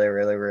really,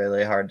 really,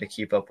 really hard to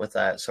keep up with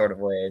that sort of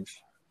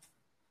wage.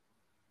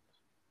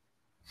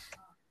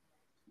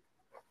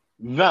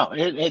 no,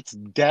 it's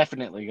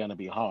definitely going to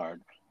be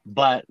hard.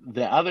 But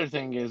the other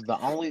thing is, the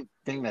only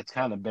thing that's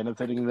kind of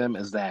benefiting them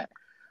is that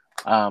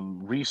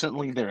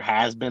recently there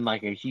has been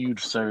like a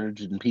huge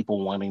surge in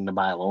people wanting to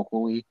buy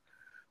locally,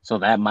 so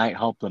that might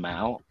help them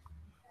out.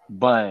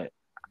 But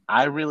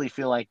I really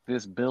feel like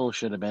this bill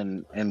should have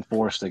been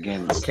enforced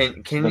against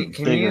Can the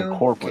bigger can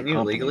corporate you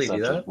companies legally do such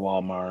as that?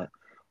 Walmart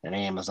and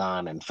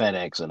Amazon and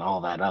FedEx and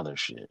all that other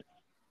shit.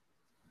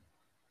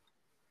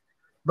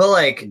 But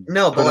like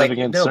no, but Put it like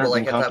against no, but certain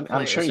like at that companies.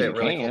 I'm point, sure is it you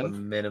really called a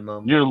can.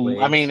 minimum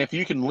I mean, wage? if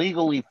you can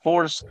legally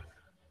force,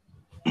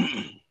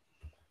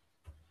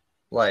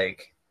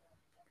 Like,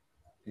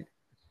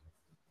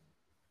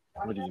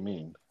 what do you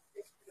mean?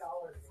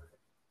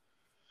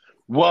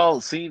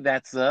 Well, see,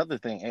 that's the other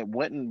thing. It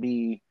wouldn't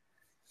be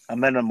a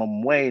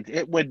minimum wage.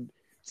 It would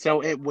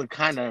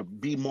kind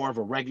of be more of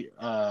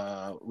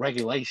a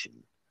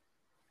regulation.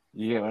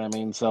 You get what I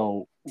mean?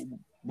 So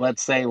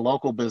let's say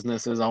local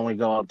businesses only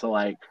go up to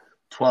like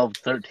 12,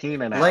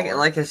 13 an hour.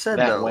 like I said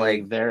That though,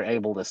 way like they're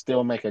able to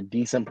still make a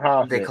decent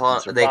profit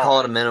and they call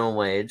it a survive. minimum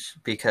wage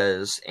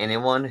because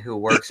anyone who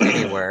works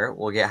anywhere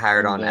will get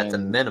hired And on at the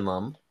then,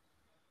 minimum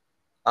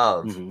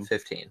of mhm,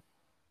 15.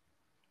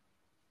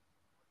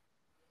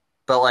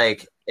 But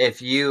like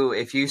if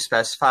you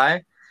specify,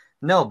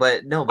 no,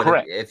 but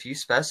correct. if you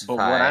But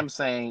what specify I'm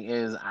saying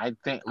is, I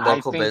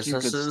local think you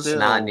could businesses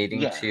not still,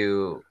 needing yeah.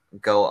 to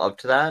go up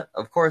to that,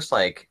 of course,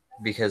 like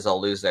because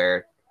they'll lose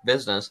their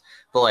business.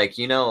 But like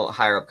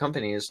higher up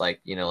companies,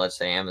 like let's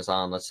say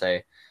Amazon, let's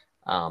say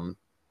um,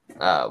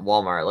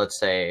 Walmart, let's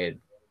say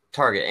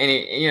Target,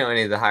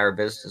 any of the higher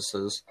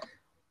businesses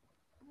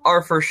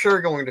are for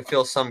sure going to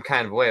feel some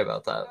kind of way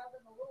about that.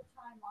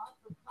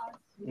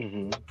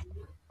 Hmm.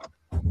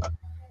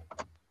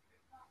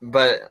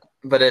 But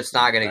it's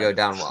not going to go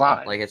down That's well.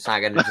 fine. Like it's not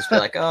going to just be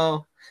like,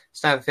 oh,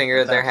 snap a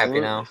finger, That's they're happy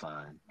absolutely now.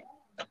 fine.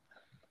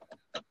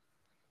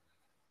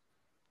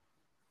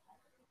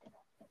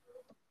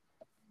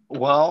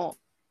 Well,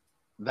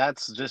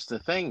 that's just the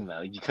thing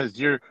though, because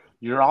you're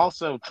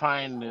also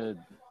trying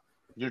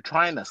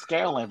to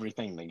scale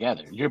everything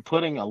together. You're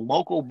putting a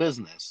local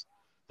business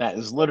that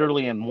is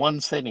literally in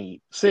one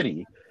city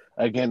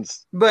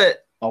against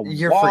But a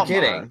you're Walmart,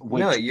 forgetting.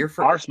 No,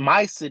 which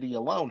my city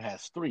alone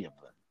has three of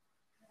them.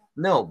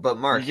 no, but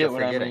You Mark, you're get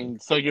what I forgetting. mean?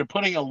 So you're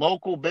putting a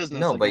local business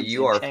No, but against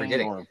you a are chain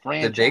forgetting. or a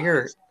The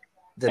bigger, franchise,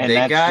 the and big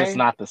that's just guy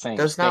not the same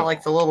does not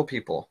like scale. the little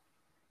people.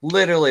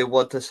 Literally,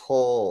 what this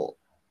whole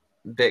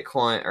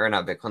Bitcoin or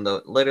not Bitcoin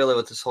though, literally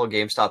what this whole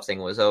GameStop thing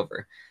was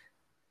over.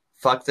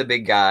 Fuck the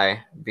big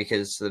guy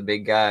because the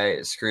big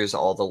guy screws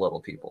all the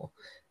little people.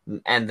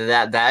 And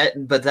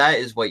but that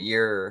is what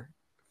you're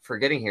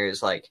forgetting here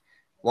is like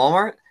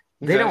Walmart,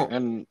 they Okay, don't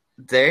and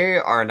they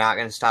are not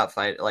going to stop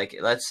fighting. Like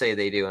let's say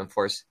they do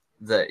enforce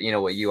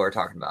what you are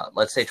talking about.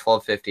 Let's say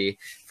 12.50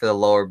 for the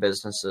lower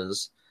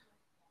businesses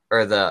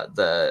or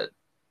the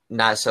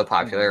not so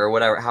popular mhm, or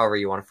whatever however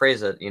you want to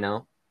phrase it,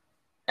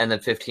 and then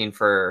 15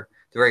 for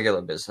the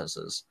regular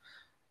businesses.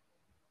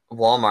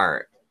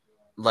 Walmart,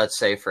 let's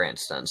say for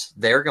instance,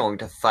 they're going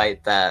to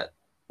fight that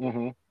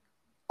mhm.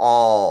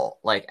 all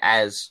like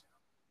as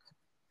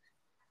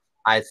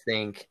I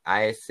think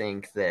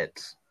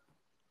that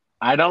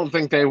I don't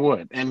think they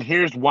would, and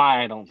here's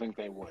why I don't think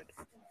they would.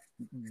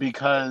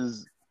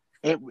 Because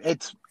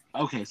it's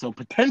okay. So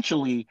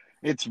potentially,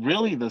 it's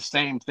really the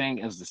same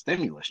thing as the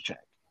stimulus check.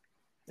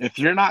 If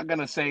you're not going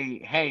to say,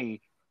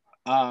 "Hey,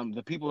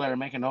 the people that are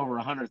making over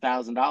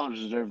 $100,000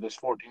 deserve this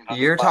 1,400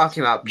 you're bucks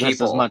talking about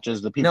just as people. much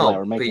as the people that No,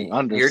 are but making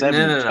under you're no.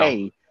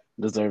 70K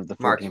deserve the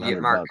Mark,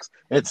 1,400 Mark, bucks."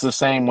 It's the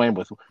same way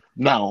with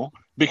no,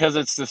 because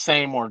it's the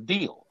same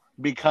ordeal.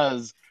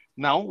 Because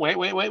no,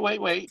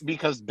 wait,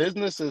 because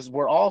businesses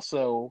were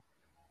also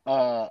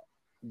uh,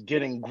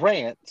 getting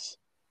grants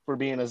for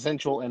being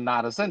essential and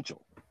not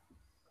essential.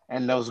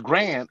 And those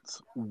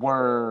grants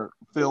were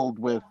filled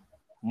with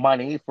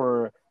money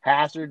for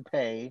hazard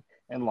pay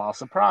and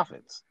loss of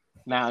profits.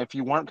 Now, if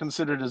you weren't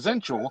considered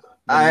essential,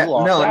 then you I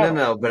lost no, out no, on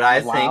it, no, but which I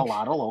is why a think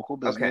lot of local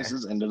okay,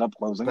 businesses ended up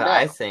closing but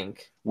I down.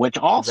 think Which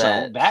also,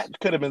 that that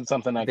could have been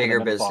something that could have bigger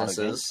been fought against.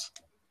 businesses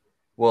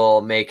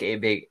will make a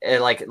big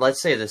like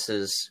let's say this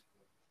is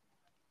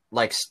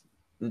like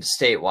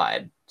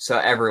statewide, so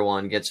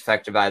everyone gets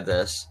affected by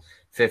this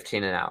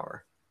 15 an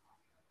hour,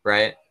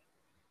 right?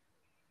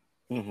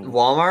 Mm-hmm.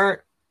 Walmart,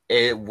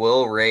 it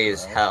will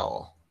raise Right.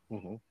 hell.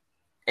 Mm-hmm.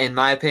 In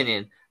my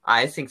opinion,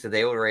 I think that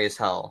they will raise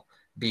hell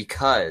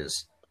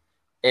because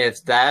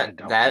if I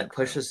don't that think so.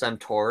 pushes them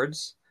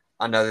towards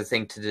another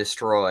thing to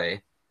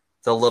destroy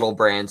the little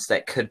brands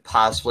that could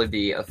possibly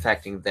be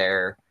affecting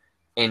their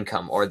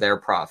income or their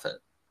profit.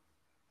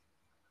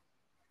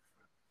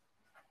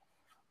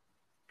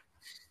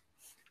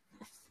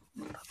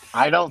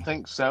 I don't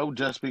think so,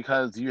 just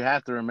because you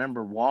have to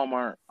remember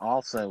Walmart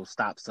also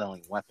stopped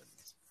selling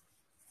weapons,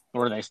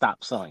 or they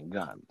stopped selling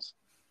guns,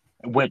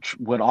 which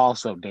would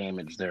also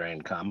damage their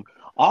income.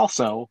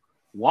 Also,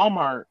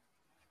 Walmart,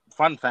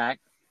 fun fact,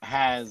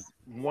 has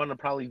one of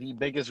probably the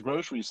biggest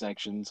grocery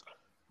sections,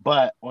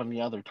 but on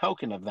the other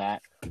token of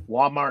that,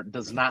 Walmart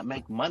does not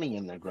make money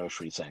in their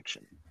grocery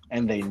section,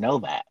 and they know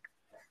that.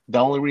 The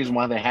only reason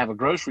why they have a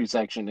grocery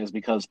section is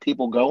because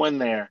people go in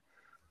there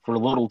for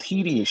little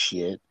tedious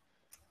shit,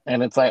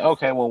 And it's like,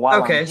 okay, well, while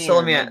I'm Okay, so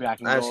let here, me maybe I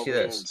can go ask you over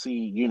here this: and see,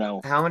 you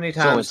know. how many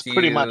So times it's do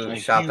pretty much you a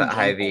shop at huge impulse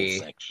Hy-Vee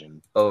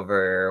section.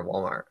 over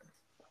Walmart,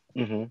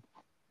 Hmm.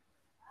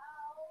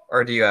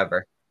 or do you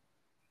ever?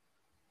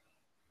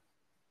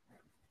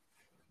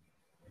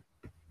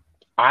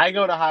 I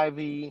go to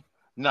Hy-Vee.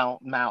 No,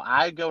 now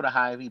I go to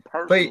Hy-Vee But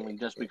personally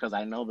just because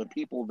I know the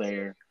people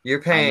there. you're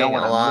I know paying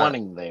what a I'm lot,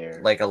 wanting there,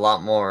 like a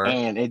lot more,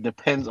 and it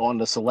depends on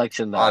the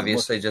selection that I'm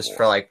obviously, looking just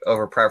for for. like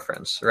over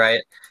preference,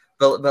 right?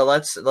 But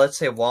let's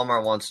say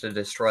Walmart wants to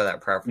destroy that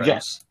Yes,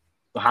 preference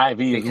the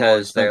Hy-Vee is more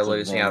because they're expensive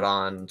losing out than.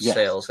 on Yes.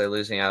 sales, they're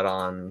losing out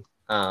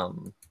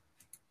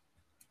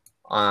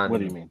What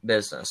do you on mean?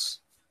 business.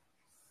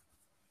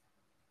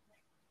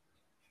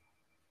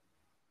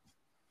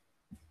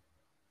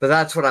 But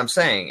that's what I'm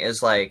saying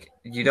is like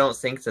you don't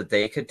think that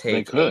they could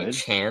They take a could.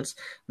 chance,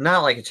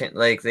 not like a chance,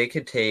 like they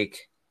could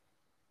take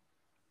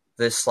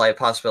this slight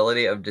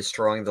possibility of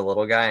destroying the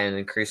little guy and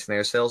increasing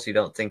their sales. You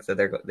don't think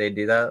that they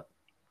do that?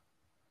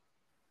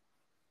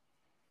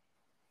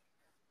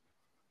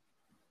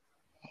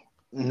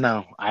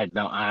 No, I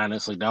don't. I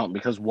honestly don't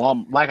because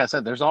like I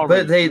said, there's But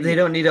already three they of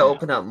don't them need in to town,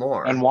 open up and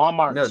more.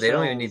 Walmart No, they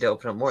don't even need sells to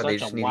open up more. They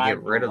such a just need to get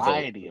wide rid of the.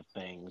 variety of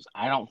things.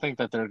 I don't think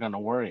that they're going to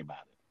worry about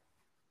it.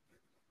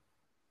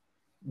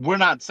 We're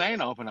not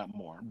saying open up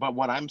more, but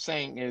what I'm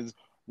saying is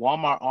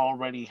Walmart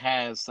already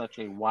has such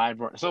a wide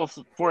variety. So,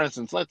 for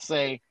instance, let's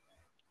say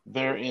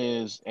there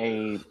is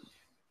a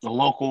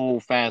local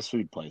fast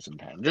food place in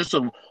town, just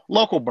a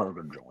local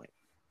burger joint.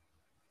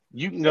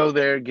 You can go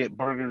there, get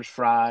burgers,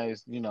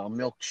 fries,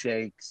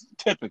 milkshakes,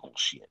 typical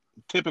shit,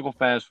 typical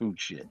fast food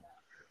shit.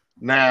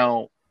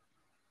 Now,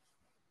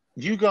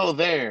 you go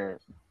there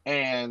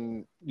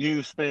and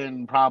you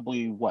spend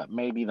probably what,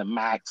 maybe the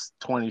max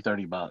 20,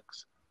 $30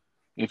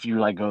 if you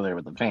like go there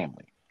with the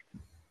family.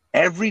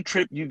 Every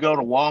trip you go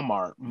to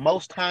Walmart,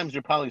 most times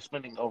you're probably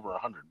spending over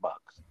 $100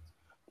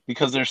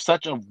 because there's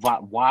such a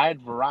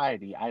wide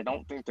variety. I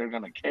don't think they're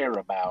going to care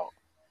about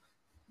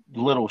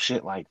little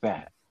shit like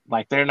that.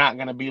 Like they're not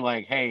going to be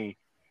like, hey,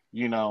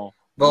 you know,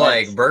 But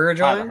like let's burger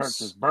try to hurt this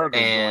joints burger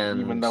joint,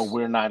 even and though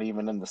we're not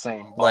even in the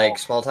same like ball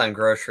small game. time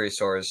grocery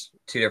stores,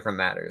 two different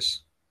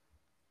matters.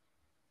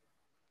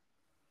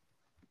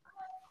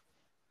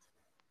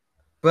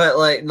 But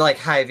like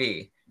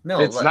Hy-Vee.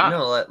 No, It's let not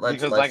no let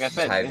because, like I let's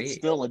use said, it's Hy-Vee.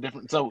 still a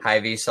different. So,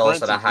 Hy-Vee for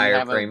sells at a instance, we higher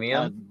have a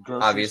premium,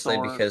 grocery obviously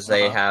store. because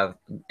they Uh-huh. have,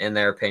 in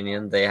their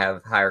opinion, they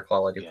have higher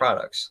quality Yeah,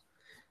 products.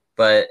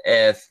 But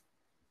if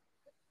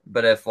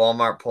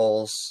Walmart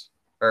pulls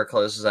or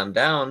closes them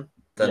down,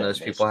 then yeah, those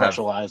they people have,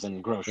 specialize in you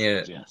know,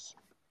 groceries. Yes.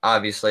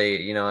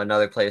 obviously,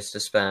 another place to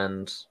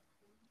spend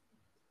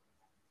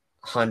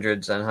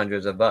hundreds and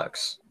hundreds of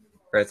bucks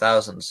or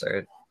thousands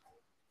or.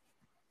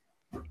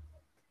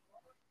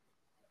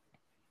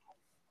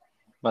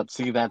 But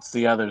see, that's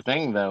the other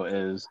thing, though,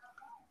 is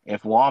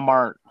if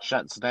Walmart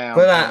shuts down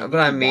But I'm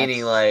Hy-Vee,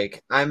 meaning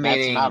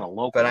that's not a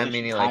local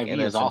issue. like in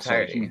Hy-Vee is its also a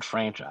entirety. huge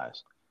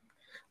franchise,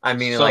 I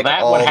mean so like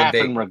that would all the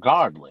happen big,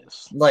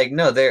 regardless. like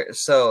no there.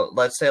 So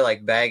let's say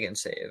like Bag and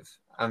Save.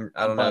 I don't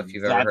know But if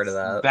you've ever heard of that's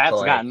that, but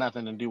that's got like,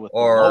 nothing to do with the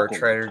or local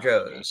Trader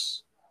economy.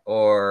 Joe's,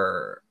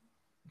 or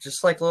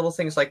just like little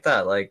things like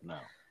that. Like No.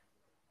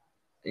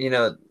 you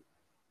know,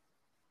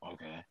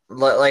 Okay.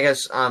 like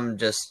I'm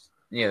just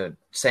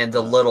saying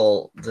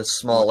the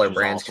smaller Which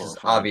is brands also a because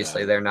obviously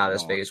franchise. they're not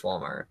as big Walmart. as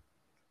Walmart.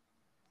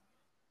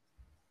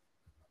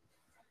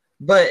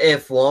 But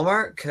if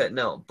Walmart could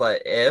no,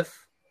 but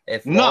if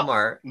No,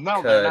 Walmart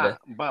no, they're could not.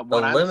 But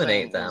what I'm eliminate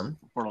saying is them,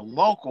 for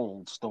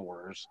local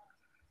stores,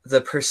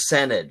 the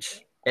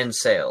percentage in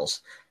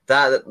sales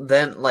that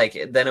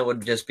then it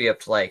would just be up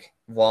to like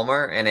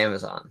Walmart and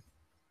Amazon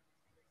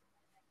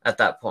at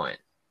that point.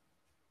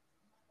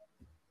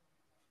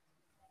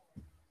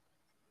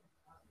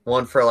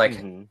 One for like,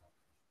 mm-hmm.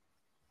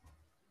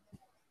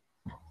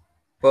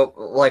 but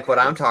like what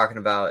I'm Okay. talking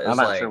about I'm is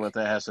not sure what like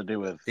that has to do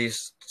with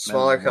these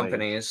smaller minimum wage.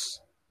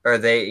 companies, or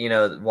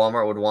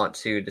Walmart would want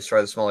to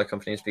destroy the smaller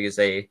companies because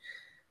they,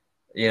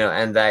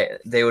 and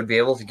that they would be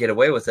able to get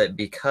away with it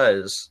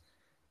because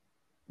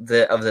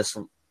of this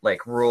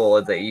like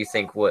rule that you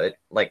think would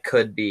like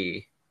could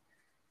be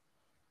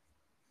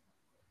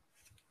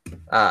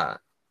uh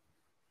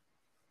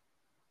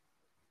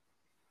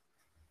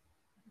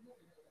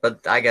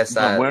but I guess But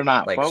that we're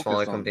not like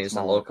smaller focused on companies and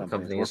smaller local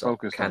companies. We're companies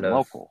focused kind on of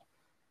local.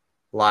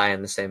 lie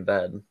in the same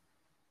bed.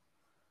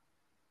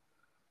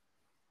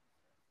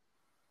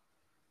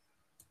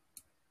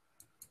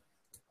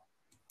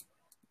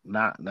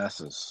 Not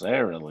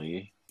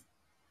necessarily.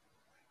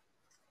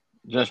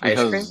 Just Ice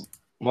cream? because,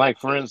 like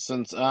for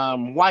instance,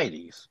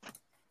 Whitey's.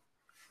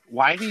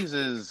 Whitey's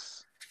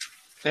is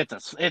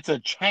it's a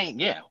chain.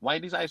 Yeah,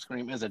 Whitey's ice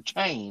cream is a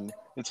chain.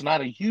 It's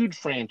not a huge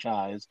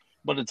franchise,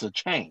 but it's a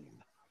chain.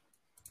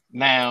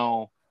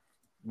 Now,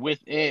 with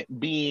it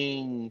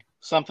being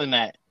something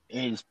that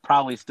is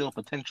probably still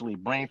potentially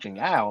branching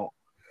out,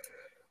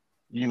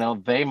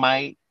 they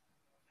might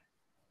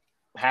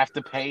have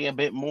to pay a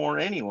bit more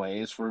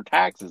anyways for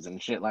taxes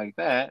and shit like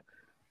that.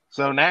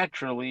 So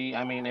naturally,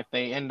 I mean, if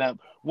they end up,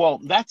 well,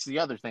 that's the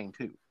other thing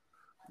too.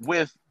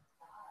 with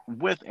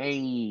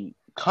a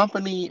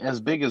company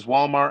as big as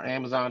Walmart,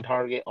 Amazon,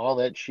 Target, all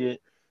that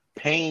shit,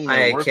 paying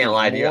their I workers can't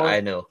lie to you. more, I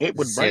know it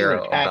would bring their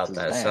zero about taxes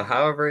that. So, down.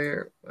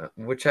 however,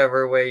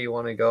 whichever way you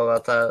want to go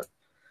about that,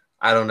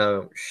 I don't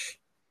know.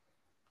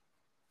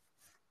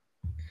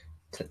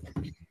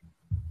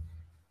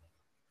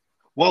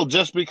 Well,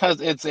 just because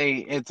it's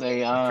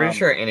Pretty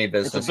sure any a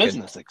business could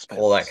business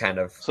pull that expense, kind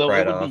of so it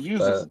write would be off.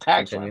 used as a But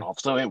tax continue. write-off,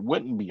 so it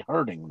wouldn't be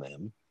hurting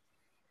them.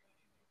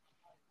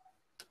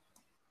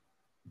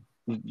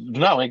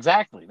 No,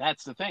 exactly.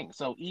 That's the thing.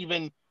 So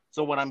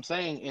what I'm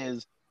saying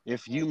is,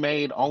 if you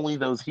made only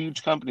those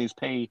huge companies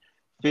pay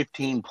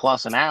 15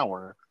 plus an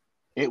hour,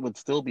 it would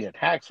still be a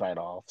tax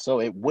write-off, so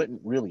it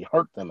wouldn't really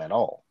hurt them at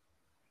all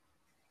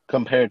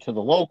compared to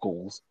the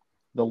locals.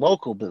 The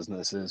local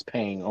businesses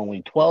paying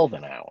only 12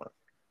 an hour.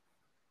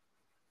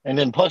 And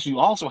then plus you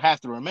also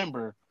have to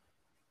remember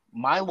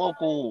my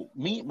local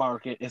meat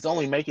market is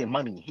only making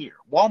money here.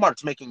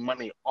 Walmart's making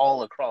money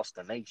all across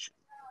the nation,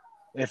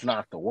 if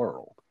not the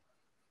world.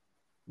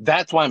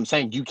 That's why I'm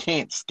saying you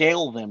can't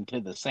scale them to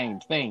the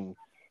same thing,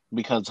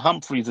 because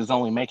Humphreys is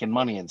only making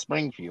money in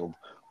Springfield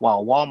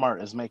while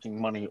Walmart is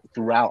making money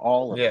throughout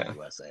all of the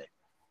USA.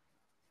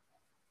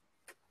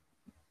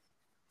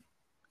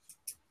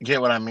 Get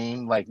what I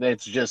mean? Like,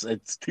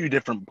 it's two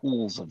different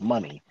pools of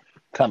money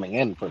coming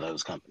in for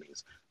those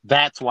companies.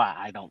 That's why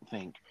I don't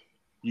think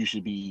you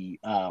should be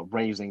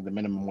raising the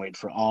minimum wage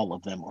for all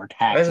of them or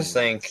taxing I just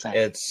them think the same.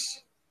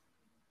 it's,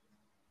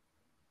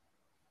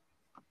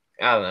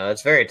 I don't know,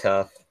 it's very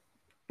tough.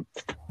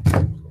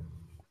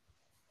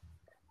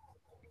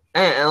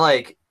 And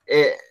like,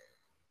 it.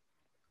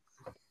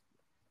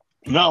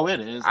 No, it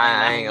is.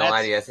 I ain't gonna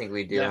lie to you. I think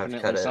we do have to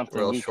cut it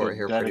real short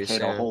here pretty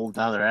soon. A whole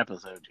other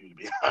episode to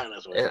be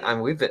honest with you. I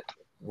mean,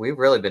 we've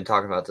really been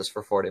talking about this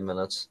for 40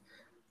 minutes.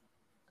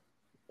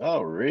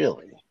 Oh,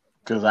 really?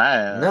 Because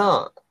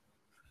no.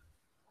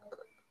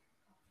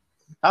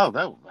 Oh,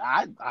 no,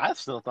 I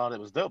still thought it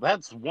was dope.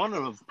 That's one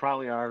of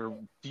probably our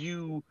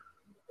few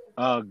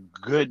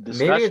good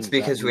discussions. Maybe it's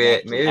because we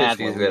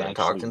haven't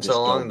talked in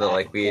so long that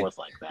like we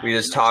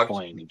just talked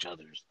each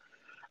other's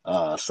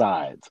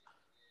sides.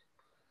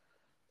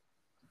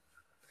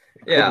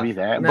 Yeah, could be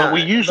that. But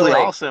we usually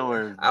also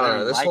are. I don't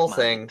know, this whole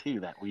thing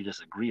too, that we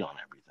just agree on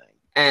everything.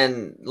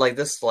 And like,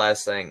 this is the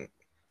last thing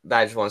that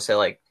I just want to say.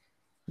 Like,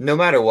 no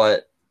matter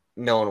what,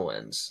 no one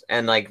wins,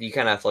 and like you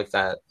kind of have to look at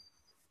that.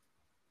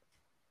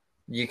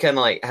 You kind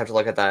of like have to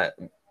look at that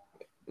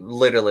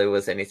literally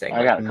with anything.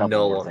 I got a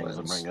couple more things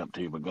to bring up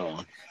too, but go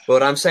on. But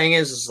what I'm saying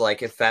is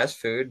like, if fast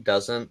food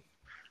doesn't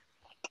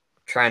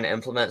try and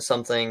implement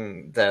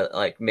something that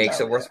like makes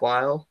it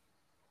worthwhile.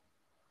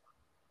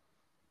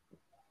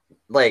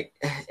 Like,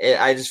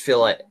 I just feel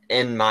like,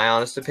 in my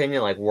honest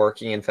opinion, like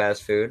working in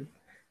fast food,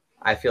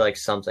 I feel like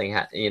something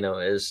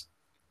is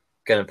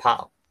gonna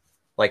pop,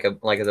 like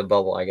the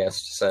bubble, I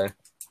guess to say.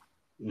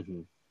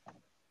 Mm-hmm.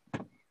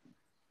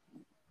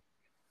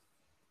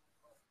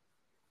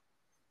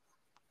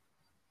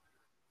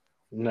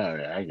 No,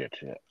 yeah, I get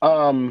you.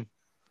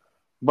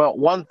 But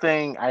one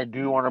thing I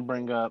do want to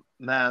bring up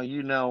now,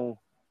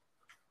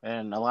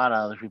 and a lot of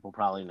other people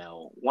probably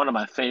know, one of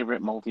my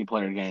favorite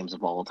multiplayer games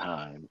of all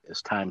time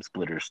is Time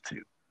Splitters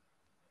 2.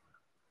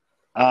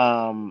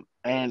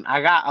 And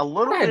I got a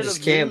little bit of... I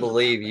just can't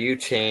believe you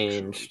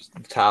changed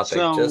the topic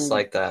just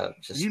like that.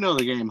 You know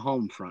the game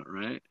Homefront,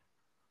 right?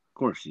 Of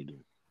course you do.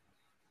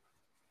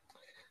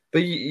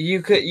 But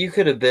you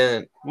could have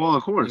been... Well,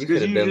 of course,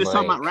 because you just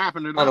talking about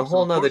wrapping it up. On a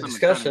whole nother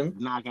discussion,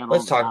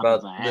 let's talk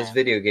about this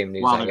video game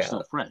news while I they're got.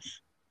 Still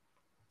fresh.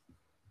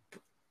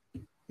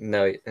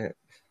 No.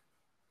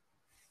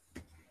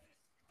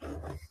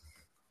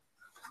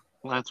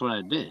 Well, that's what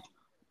I did.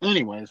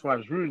 Anyway, so I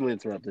was rudely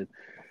interrupted.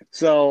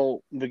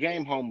 So, the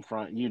game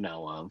Homefront, you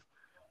know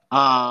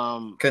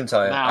of. Couldn't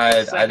tell you.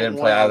 I didn't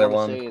play either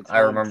one. I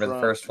remember the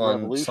first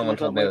one. Someone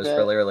told me it was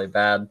really, really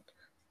bad.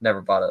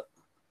 Never bought it.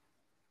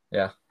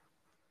 Yeah.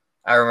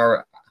 I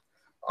remember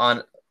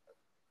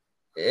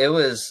it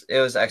was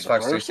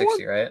Xbox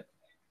 360, right?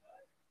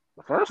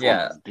 The first one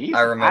was decent.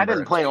 I remember. I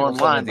didn't play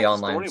online. The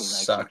online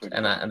sucked,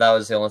 and that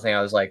was the only thing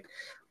I was like,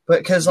 but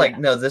because that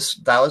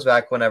was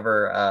back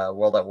whenever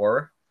World at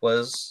War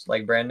was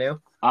like brand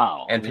new.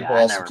 Oh, and people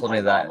also told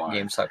me that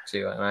game sucked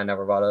too, and I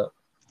never bought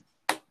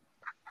it.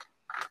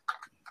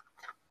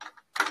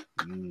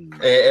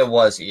 It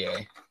was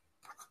EA,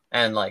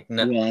 and like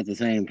well, at the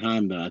same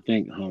time though, I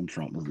think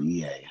Homefront was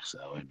EA,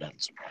 so it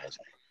doesn't surprise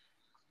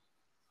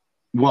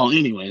me. Well,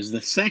 anyways,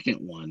 the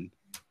second one,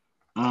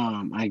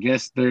 I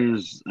guess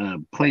there's a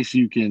place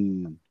you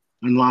can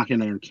unlock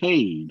an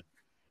arcade,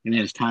 and it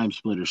has Time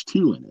Splitters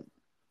 2 in it,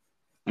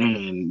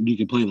 and you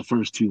can play the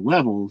first 2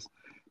 levels.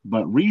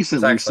 But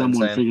recently,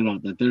 someone figured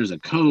out that there's a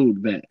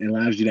code that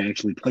allows you to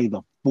actually play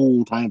the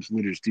full Time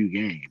Splitters 2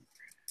 game.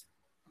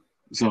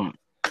 So,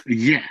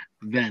 yeah,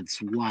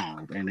 that's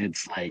wild. And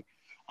it's like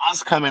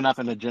us coming up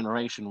in a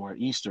generation where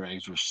Easter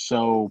eggs were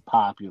so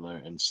popular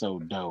and so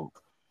dope.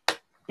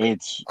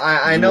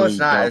 I know it's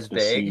not as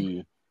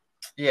big.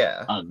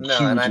 Yeah. No,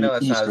 and I know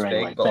it's not as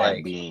big, but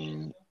like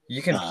being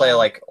You can play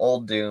like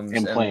old Dooms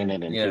and playing it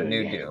you into know, a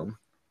new game. Doom.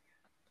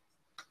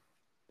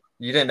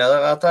 You didn't know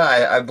about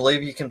that? I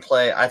believe you can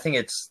play. I think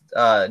it's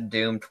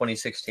Doom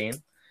 2016.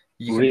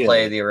 You can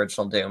play the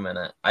original Doom in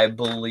it. I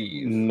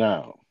believe.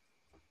 No.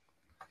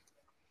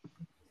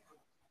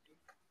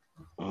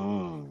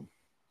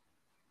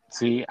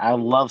 See, I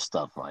love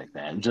stuff like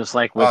that. Just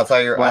like with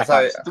Black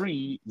Ops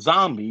 3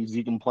 Zombies,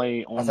 you can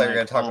play on. I thought you were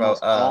going to talk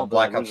about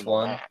Black Ops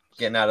 1, maps.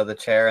 getting out of the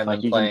chair and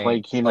like then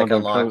playing, can play like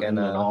unlocking and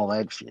all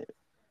that shit.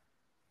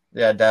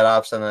 Yeah, Dead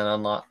Ops, and then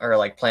unlock or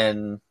like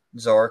playing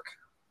Zork.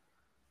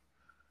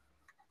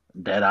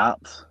 Dead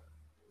Ops.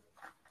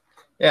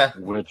 Yeah,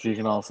 which you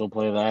can also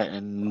play that.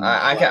 And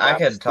I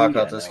could talk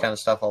about this kind of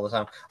stuff all the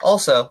time.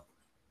 Also,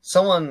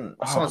 someone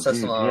said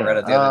something on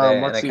Reddit the other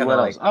day, and it kind of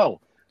like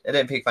it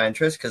didn't pique my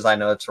interest because I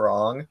know it's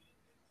wrong.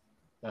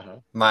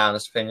 My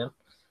honest opinion.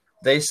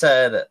 They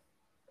said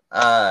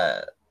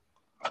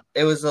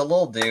it was a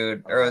little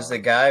dude, or it was the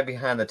guy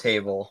behind the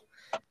table,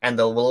 and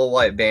the little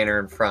white banner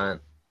in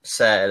front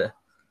said,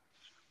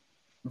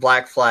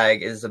 "Black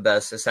Flag is the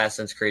best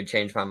Assassin's Creed,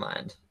 changed my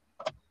mind."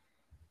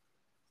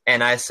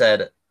 And I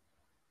said,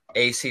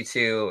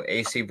 AC2,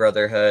 AC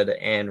Brotherhood,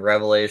 and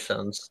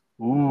Revelations.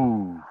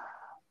 Ooh.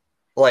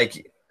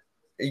 Like,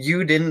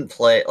 you didn't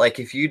play, like,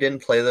 if you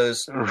didn't play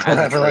those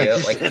as a trio,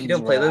 like, if you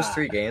don't play those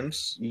 3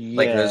 games,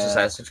 like those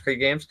Assassin's Creed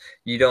games,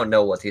 you don't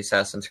know what the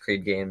Assassin's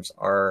Creed games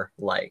are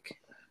like.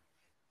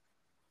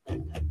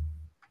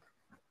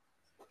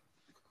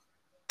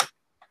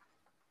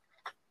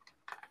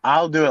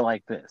 I'll do it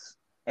like this.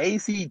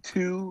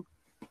 AC2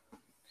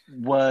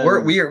 was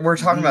we're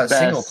talking about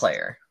single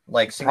player,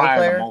 like single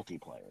player,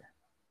 multiplayer.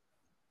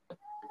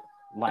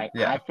 Like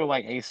I feel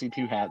like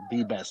AC2 had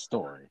the best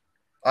story.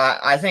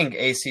 I think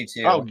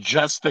AC2. Oh,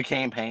 just the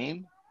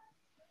campaign?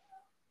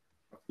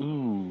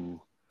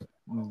 Ooh,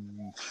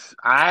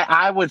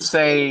 I would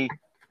say,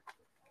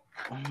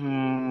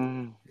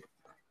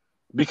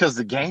 because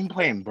the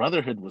gameplay in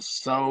Brotherhood was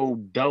so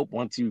dope.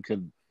 Once you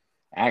could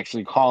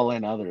actually call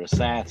in other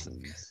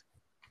assassins.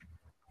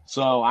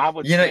 So I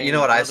would. You know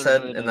what I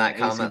said in that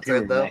comment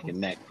thread though.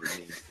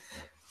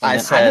 I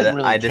said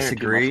I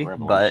disagree,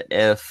 but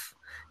if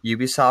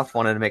Ubisoft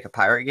wanted to make a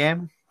pirate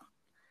game,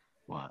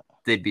 what?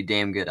 They'd be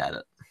damn good at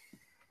it.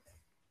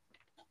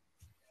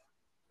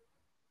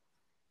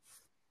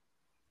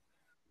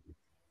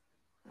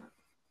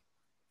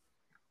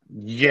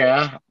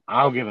 Yeah,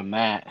 I'll give them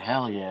that.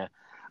 Hell yeah.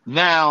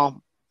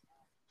 Now,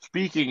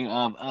 speaking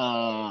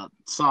of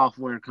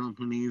software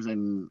companies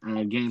and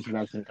game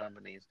production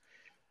companies,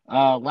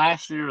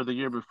 last year or the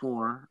year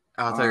before,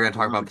 I thought you were going to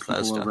talk about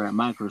Bethesda. Over at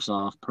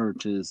Microsoft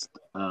purchased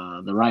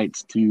the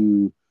rights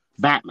to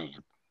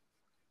Batman.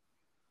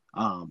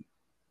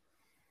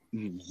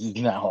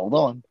 Now hold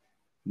on.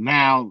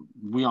 Now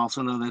we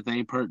also know that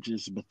they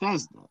purchased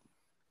Bethesda.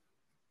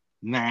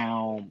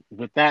 Now,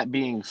 with that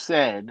being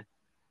said,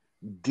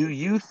 do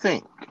you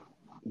think,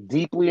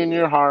 deeply in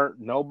your heart,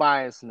 no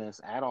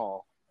biasness at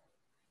all,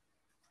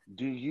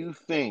 do you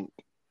think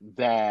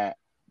that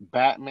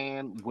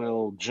Batman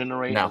will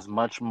generate as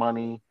much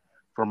money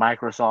for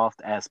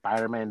Microsoft as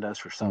Spider-Man does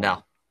for Sony?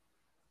 No.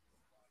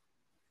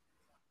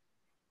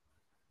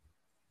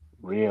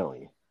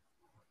 Really?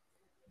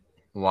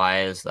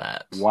 Why is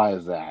that?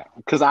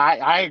 Because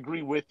I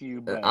agree with you,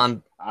 but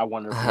I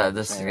wonder if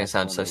this is going to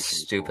sound so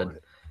stupid.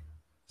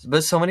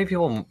 But so many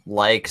people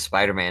like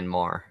Spider-Man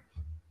more.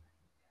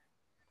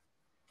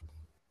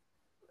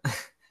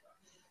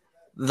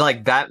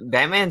 Like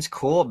Batman's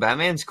cool.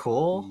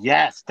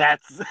 Yes,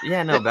 that's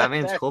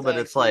Batman's cool, but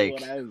it's like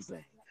what I was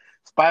saying.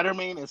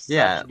 Spider-Man is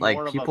such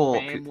like people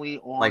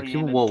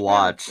will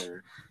watch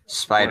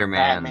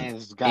Spider-Man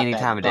any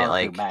time of day.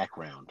 Like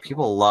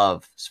people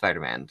love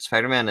Spider-Man.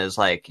 Spider-Man is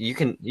like you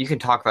can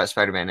talk about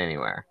Spider-Man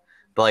anywhere,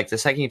 but like the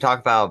second you talk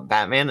about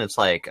Batman, it's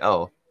like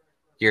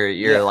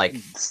you're like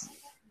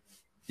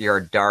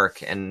you're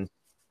dark and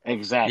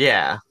exactly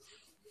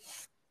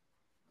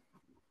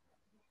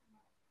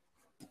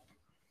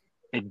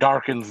It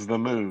darkens the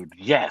mood.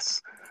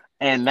 Yes,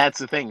 and that's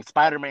the thing.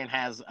 Spider-Man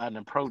has an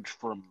approach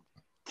from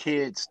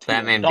kids to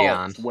Batman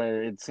adults, Beyond,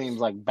 where it seems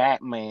like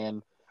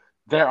Batman.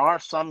 There are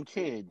some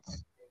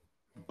kids,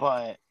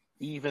 but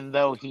even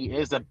though he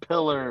is a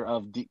pillar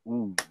of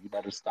you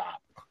better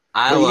stop.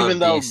 I love even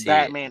though DC.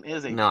 Batman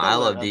is a pillar I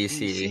love of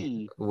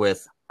DC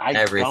with I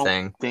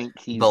everything. Don't think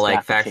he's but like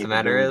got fact of the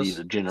matter is,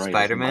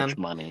 Spider-Man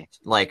money.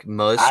 Like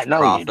most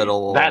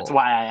profitable. That's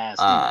why I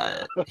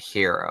asked you.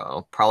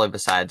 Hero, probably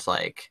besides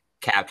like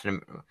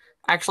Captain.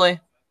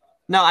 Actually,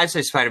 no, I'd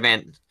say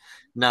Spider-Man.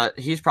 No,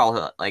 he's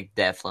probably like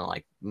definitely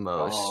like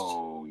most.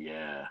 Oh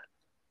yeah.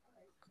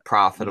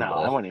 Profitable. No,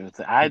 I wouldn't even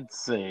say. I'd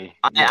say.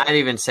 I'd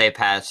even say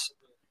past.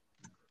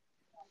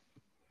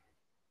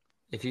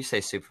 If you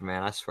say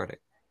Superman, I swear to.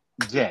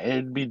 Yeah,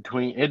 it'd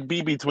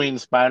be between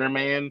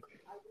Spider-Man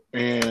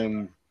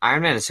and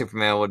Iron Man and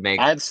Superman would make.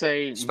 I'd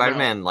say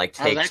Spider-Man like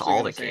takes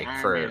all the cake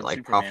for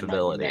like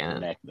profitability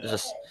and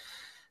just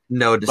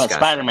no discussion. But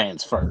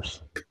Spider-Man's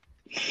first.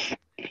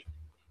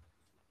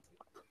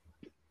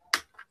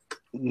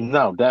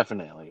 No,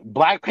 definitely.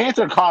 Black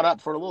Panther caught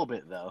up for a little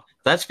bit though.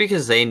 That's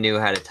because they knew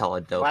how to tell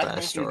a dope Black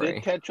ass Panther did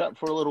story. catch up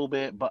for a little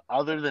bit, but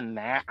other than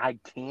that, I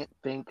can't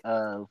think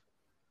of.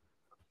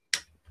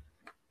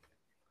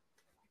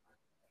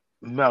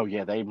 No,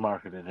 yeah, they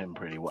marketed him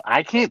pretty well.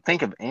 I can't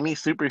think of any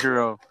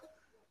superhero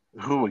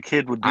who a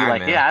kid would be Iron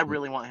like, yeah, Man. I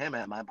really want him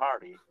at my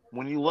party.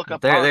 When you look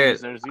up There. parties,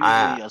 there's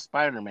usually a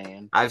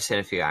Spider-Man I've seen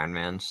a few Iron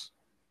Mans.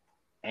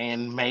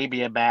 and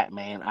maybe a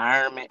Batman.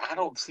 Iron Man, I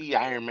don't see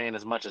Iron Man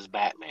as much as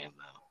Batman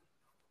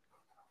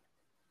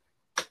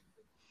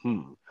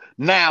though.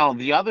 Now,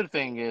 the other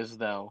thing is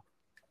though,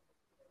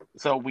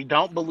 so we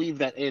don't believe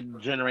that it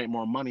generate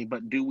more money,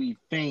 but do we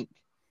think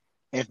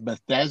if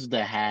Bethesda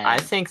I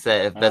had think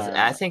that if some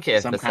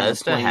kind of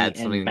Bethesda play had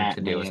in something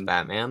to do with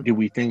Batman, Batman, do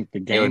we think the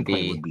it would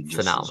gameplay would be be just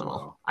as phenomenal.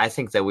 well, I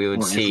think that we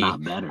would or if see.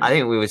 not better? I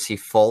think we would see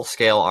full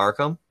scale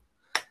Arkham.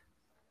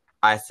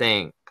 I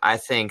think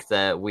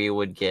that we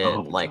would get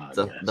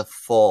the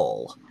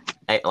full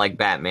like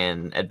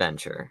Batman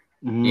adventure.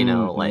 You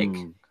know, like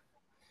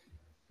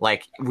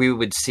we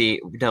would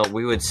see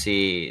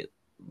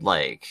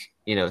like,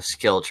 you know,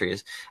 skill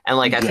trees, and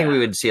like I think we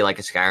would see like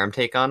a Skyrim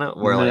take on it,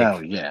 where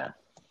like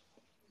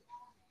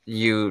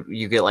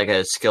you get like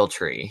a skill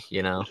tree,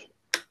 you know,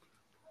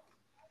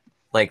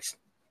 like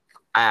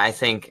I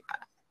think,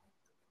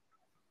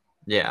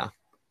 yeah,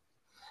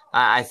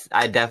 I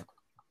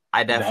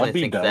definitely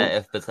think dope. that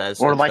if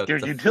Bethesda or like took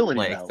your utility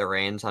belt, the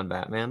reins on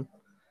Batman,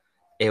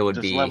 it would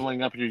just be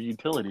leveling up your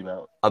utility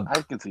belt.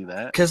 I can see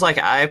that, because like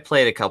I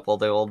played a couple of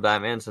the old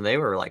Batmans and they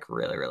were like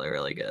really really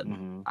really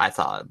good. I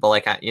thought, but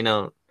like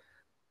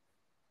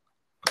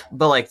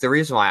but like the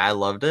reason why I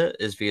loved it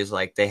is because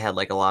like they had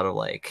like a lot of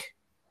like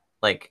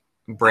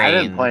brain.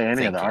 I didn't play any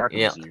thinking. of the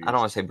Arkham series. I don't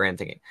want to say brain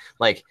thinking.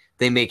 Like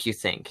they make you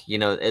think. You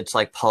know, it's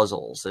like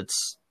puzzles.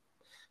 It's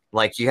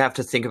like you have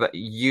to think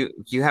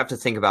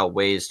about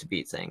ways to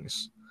beat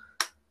things.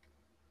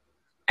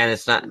 And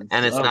it's not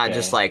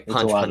just like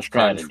punch,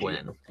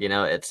 win. You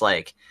know, it's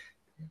like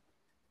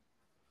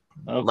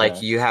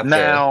like you have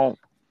now.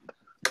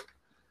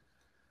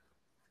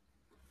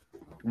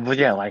 Well,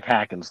 yeah, like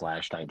hack and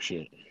slash type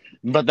shit.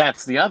 But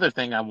that's the other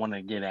thing I want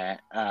to get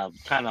at.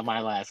 Kind of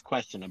my last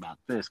question about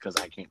this, because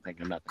I can't think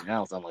of nothing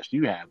else unless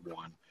you have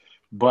one.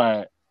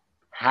 But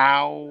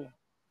how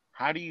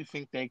do you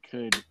think they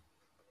could,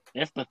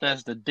 if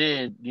Bethesda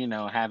did, you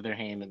know, have their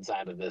hand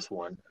inside of this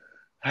one?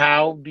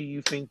 How do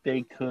you think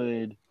they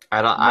could?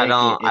 I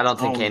don't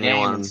think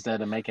anyone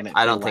instead of making it.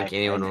 I don't think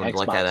anyone would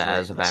look at it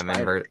as a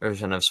Batman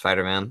version of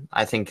Spider-Man.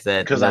 I think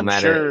that because I'm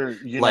sure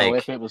you know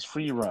if it was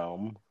free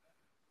roam.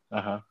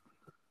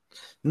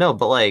 No,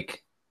 but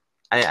like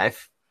I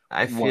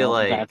feel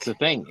like that's the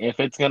thing. If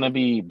it's gonna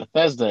be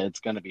Bethesda,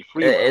 it's gonna be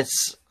free roam.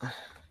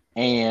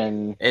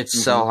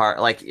 It's so hard.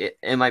 Like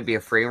it might be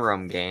a free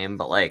roam game,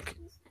 but like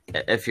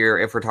if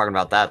we're talking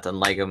about that, then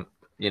Lego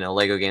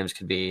games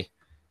could be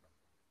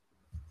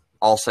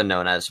also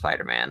known as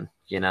Spider-Man.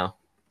 You know,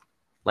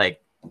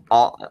 like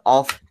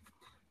all.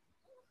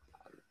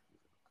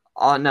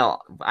 Oh no,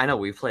 I know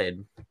we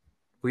played.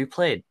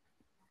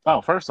 Oh,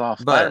 first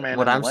off, but Spider-Man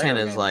what I'm saying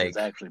is like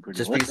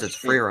just because it's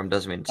free roam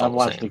doesn't mean it's all the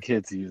same. I watched the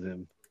kids use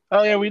him.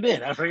 Oh yeah, we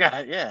did. I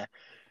forgot. Yeah.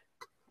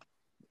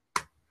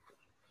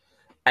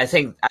 I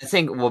think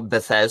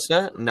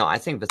Bethesda. No, I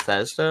think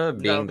Bethesda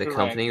being the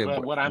company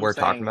we're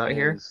talking about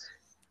here,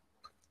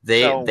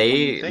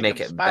 they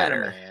make it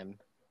better.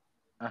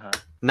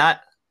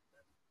 Not.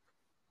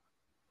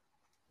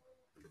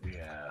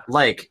 Yeah.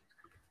 Like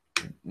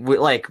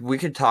we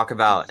could talk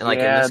about like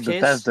in this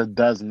case, Bethesda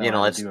does know, you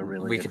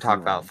know, we could talk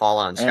about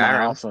Fallout and Skyrim. And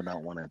I also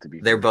don't want it to be.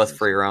 They're both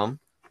free roam.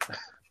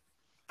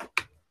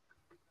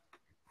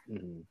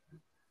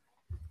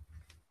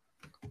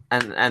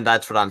 And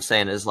that's what I'm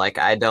saying is like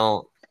I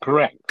don't.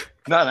 Correct.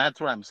 No, that's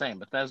what I'm saying.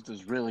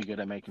 Bethesda's really good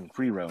at making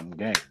free roam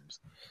games.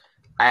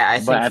 I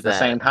think, but at the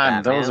same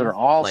time, Batman, those are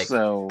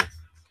also like,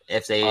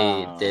 if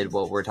they did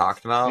what we're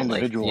talking about,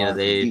 like you know,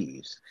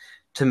 they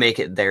to make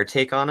it their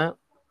take on it,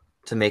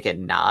 to make it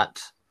not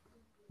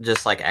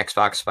just like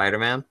Xbox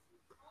Spider-Man,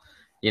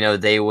 you know,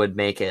 they would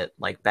make it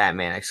like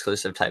Batman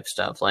exclusive type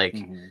stuff, like.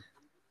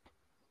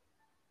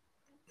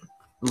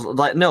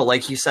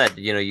 Like you said,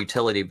 you know,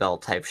 utility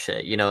belt type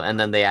shit, you know, and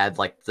then they add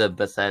like the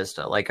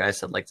Bethesda, like I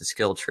said, like the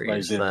skill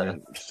trees, like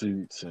the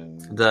suits, and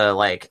the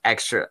like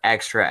extra,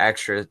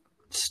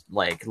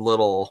 like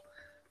little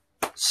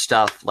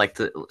stuff, like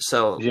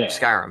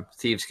Skyrim,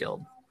 Thieves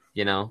Guild,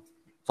 you know,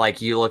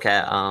 like you look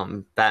at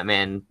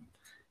Batman,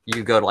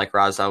 you go to like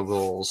Ra's al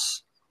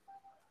Ghul's.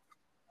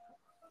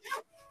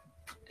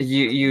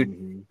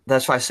 You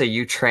that's why I say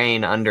you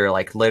train under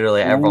like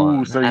literally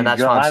everyone, and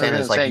that's what I'm saying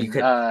is like you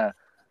could.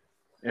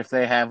 If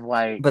they have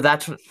like, but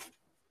that's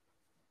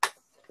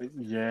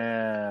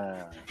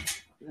yeah.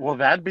 Well,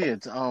 that'd be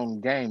its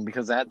own game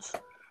because that's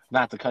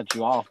not to cut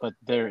you off, but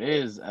there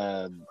is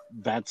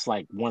that's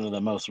like one of the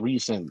most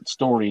recent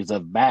stories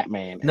of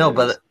Batman. No,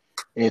 but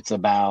it's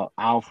about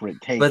Alfred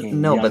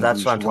taking. But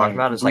that's what I'm talking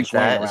about. Is like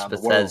that is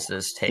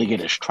Bethesda's take to get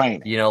his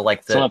training. You know,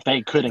 like so if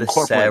they could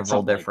incorporate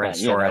several different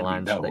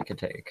storylines that they could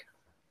take.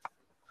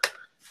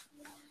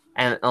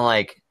 And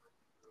like,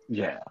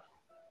 yeah.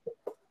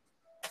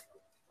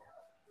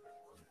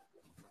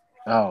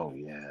 Oh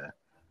yeah.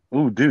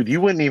 Ooh, dude,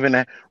 you wouldn't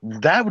even.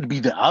 That would be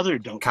the other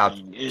dope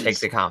thing take is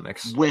the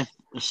comics. with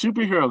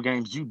superhero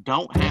games, you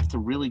don't have to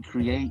really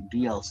create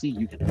DLC.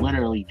 You can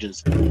literally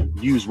just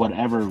use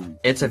whatever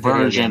It's a video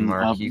game, version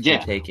Mark. of You can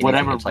take anything.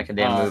 whatever It's like a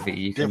damn movie.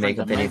 You can different make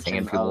up anything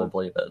and dimension people will of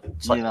believe it.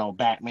 It's like,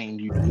 Batman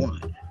you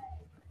want.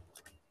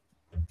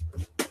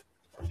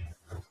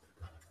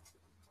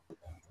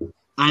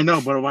 I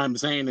know, but what I'm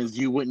saying is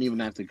you wouldn't even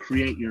have to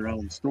create your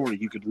own story.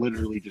 You could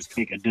literally just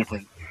take a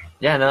different.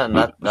 yeah, no, and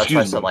that's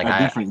why I said, like, a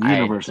different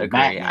universe I of agree.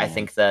 Batman. I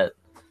think that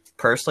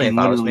personally, And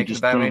if I was literally making a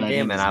just throw Batman that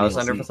game in and as I was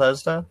under DLC.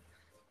 Bethesda,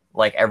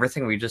 like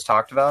everything we just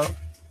talked about,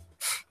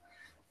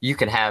 you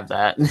can have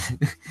that.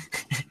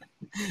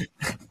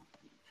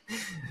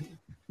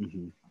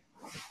 Mm-hmm.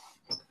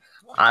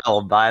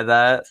 I'll buy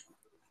that.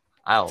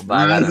 I'll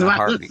buy that in a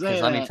heartbeat. Say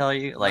Because let me that. tell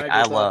you, like,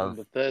 I Microsoft and love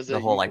Bethesda, the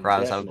whole you like can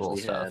Ra's al Ghul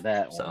definitely have stuff.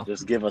 that one. So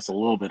Just give us a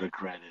little bit of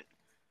credit.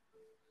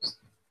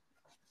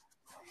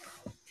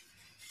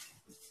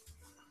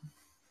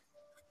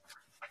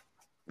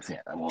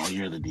 Yeah, well,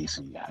 you're the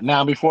DC guy.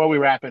 Now, before we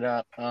wrap it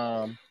up,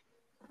 is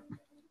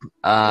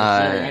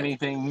there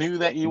anything new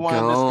that you want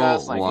to go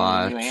discuss? Like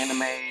watch, any new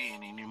anime,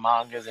 any new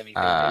mangas, anything new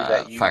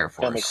that you Fire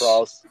come Force.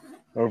 across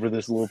over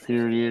this little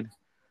period?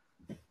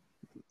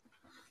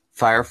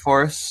 Fire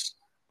Force.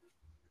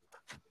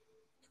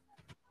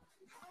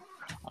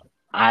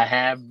 I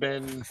have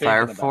been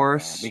Fire thinking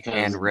Force about that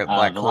because and Rip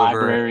Black the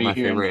Clover, library my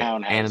here in favorite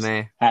town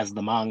anime. has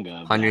the manga.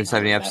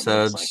 170 that looks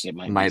episodes, like it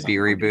might be something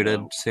pretty rebooted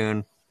dope.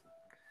 soon.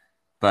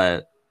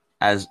 But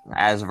as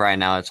of right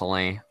now, it's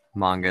only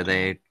manga.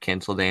 They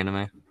canceled the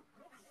anime.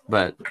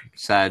 But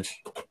Sag,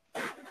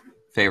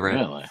 favorite.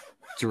 Really?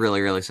 It's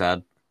really, really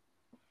sad.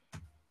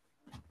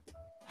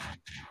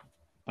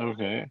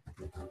 Okay.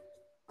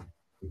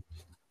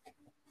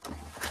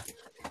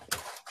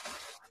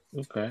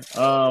 Okay.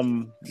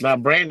 Now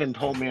Brandon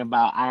told me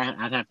about.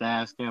 I'd have to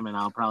ask him, and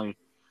I'll probably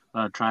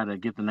try to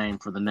get the name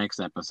for the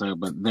next episode.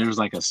 But there's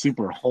like a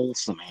super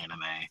wholesome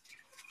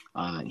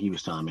anime that he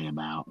was telling me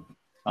about.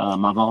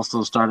 I've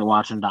also started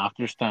watching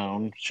Doctor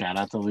Stone. Shout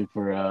out to Luke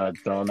for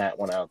throwing that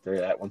one out there.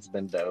 That one's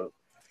been dope.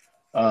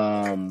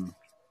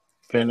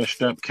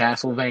 Finished up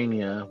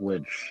Castlevania,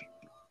 which,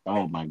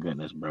 oh my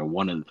goodness, bro,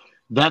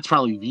 that's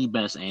probably the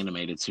best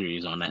animated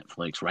series on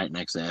Netflix, right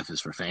next to F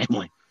is for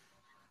Family.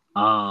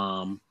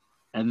 And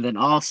then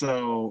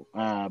also,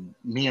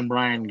 me and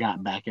Brian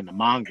got back into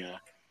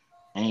manga,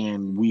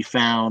 and we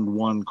found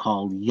one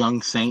called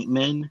Young Saint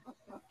Men,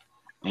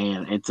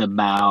 and it's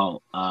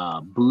about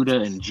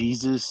Buddha and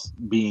Jesus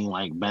being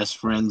like best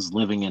friends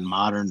living in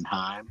modern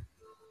time.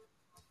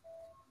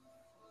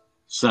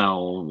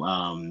 So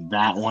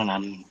that one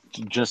I'm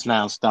just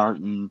now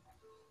starting.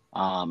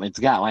 It's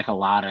got like a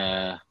lot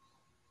of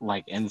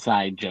like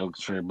inside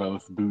jokes for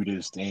both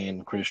Buddhists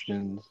and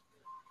Christians,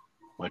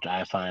 which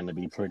I find to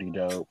be pretty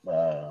dope.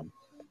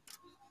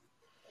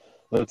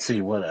 Let's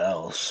see what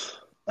else.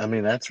 I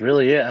mean, that's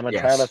really it. I'm gonna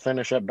try to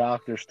finish up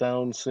Doctor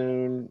Stone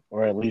soon,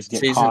 or at least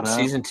get caught up.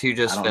 Season 2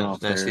 just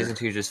finished. No, season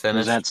 2 just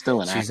finished. Is that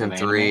still an season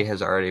active 3 anime?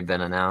 has already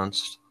been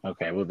announced.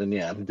 Okay, well then,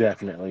 yeah, I'm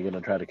definitely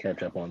gonna try to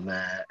catch up on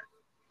that.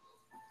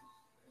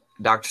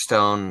 Doctor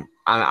Stone.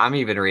 I'm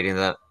even reading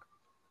that.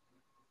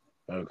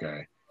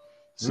 Okay.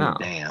 No.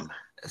 Damn.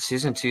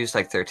 Season 2 is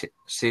like 13.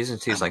 Season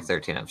 2 is like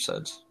 13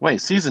 episodes. Wait,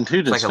 season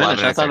 2 just like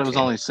finished. I thought it was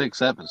only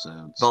 6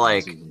 episodes. But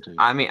like,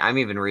 I'm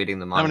even reading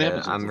the manga. How many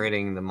episodes? I'm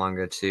reading the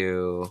manga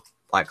to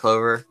Black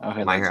Clover,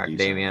 My Hero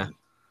Academia, decent.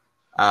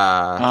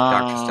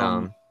 Doctor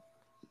Stone,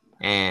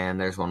 and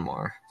there's one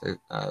more.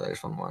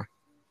 There's one more.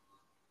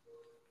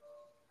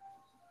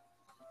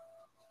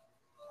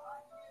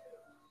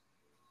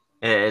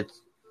 I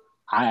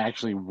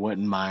actually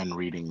wouldn't mind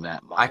reading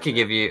that manga. I could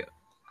give you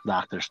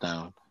Doctor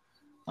Stone.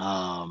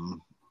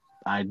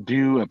 I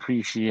do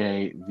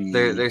appreciate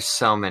there's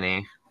so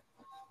many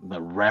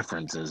the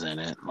references in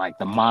it. Like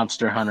the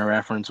Monster Hunter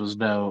reference was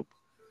dope.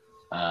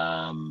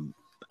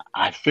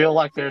 I feel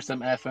like there's some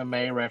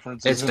FMA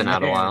references. It's been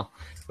out a while,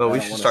 but we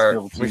should start.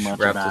 We should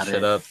wrap this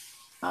shit up.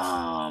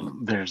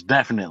 There's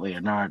definitely a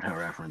Naruto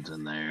reference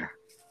in there.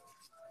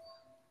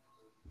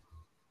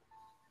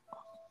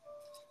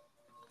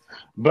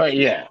 But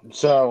yeah,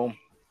 so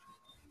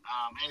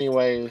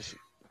anyways,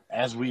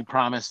 as we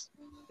promised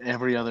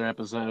every other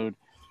episode,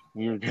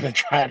 we were going to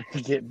try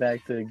to get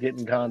back to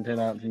getting content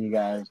out to you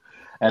guys.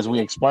 As we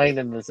explained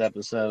in this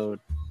episode,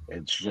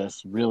 it's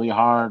just really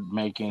hard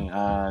making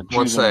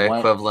what's the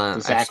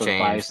equivalent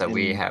exchange that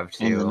we have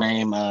to in the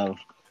name of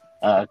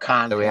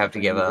content that we have to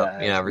give up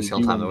every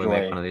single time that we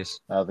make one of these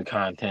the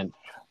content.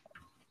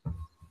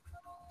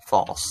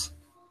 False.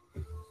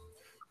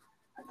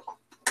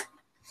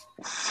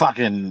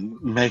 Fucking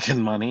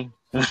making money.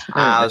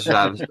 I was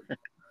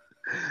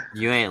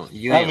you ain't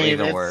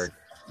leaving work.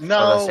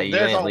 No, you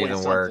ain't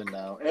leaving work.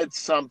 Though. It's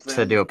something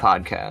to do a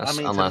podcast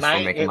unless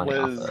we're making money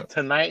off of it.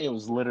 Tonight it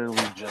was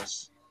literally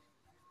just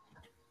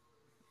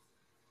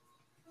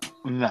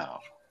no.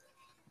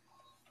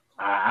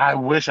 I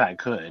wish I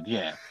could,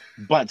 yeah.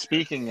 But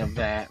speaking of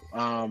that,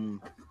 I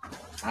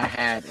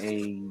had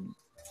a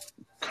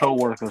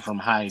coworker from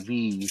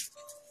Hy-Vee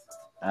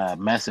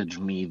messaged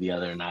me the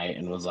other night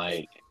and was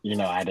like,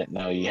 I didn't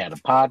know you had a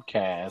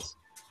podcast.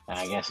 And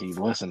I guess he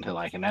listened to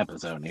like an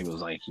episode, and he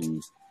was like, he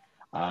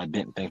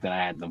didn't think that I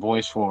had the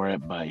voice for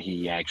it, but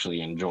he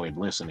actually enjoyed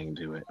listening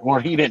to it. Or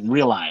he didn't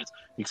realize,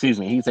 excuse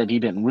me, he said he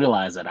didn't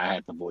realize that I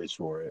had the voice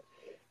for it,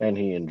 and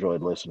he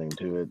enjoyed listening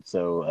to it.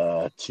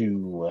 So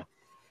to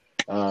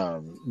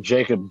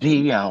Jacob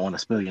D, I don't want to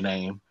spill your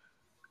name.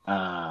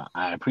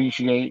 I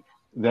appreciate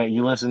that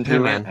you listen Hey to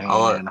it, man, and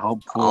all it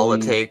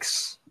hopefully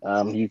takes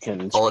you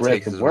can all it spread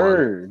takes the is one.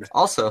 word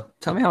Also,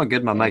 tell me how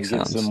good my mic and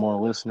get some sounds. more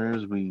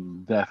listeners. We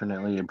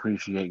definitely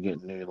appreciate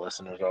getting new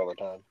listeners all the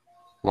time.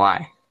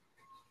 Why?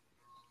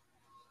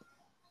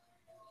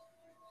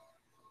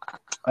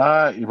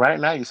 Right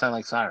now you sound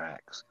like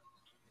Cyrax.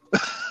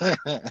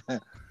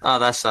 Oh,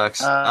 that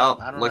sucks. I Oh,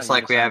 don't know. looks You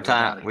like just we have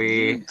sound time. robotic.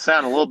 You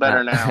sound a little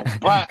better now,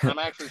 but I'm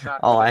actually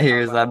shocked all we I didn't hear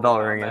talk is about that bell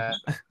Mortal ringing.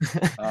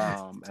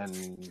 Kombat.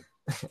 And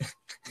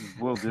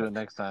we'll do it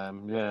next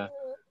time. Yeah.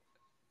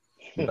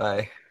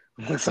 Bye.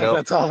 Looks like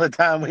that's all the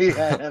time we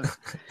have.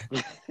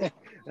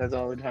 That's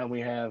all the time we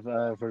have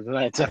for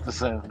tonight's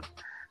episode.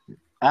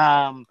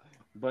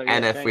 But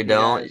And yeah, if we thank you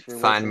guys don't, for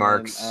find listening.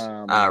 Mark's As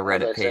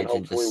Reddit I said, page and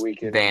hopefully just we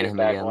can ban get him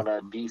back again. on a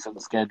decent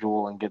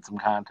schedule and get some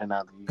content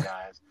out to you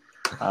guys.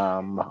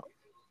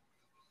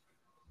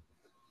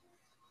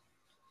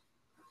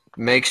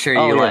 Make sure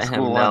you let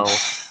him know.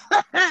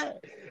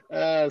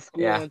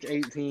 School Lunch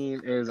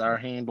 18 is our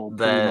handle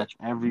pretty that much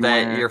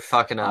everywhere. that you're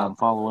fucking up.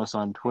 Follow us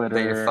on Twitter.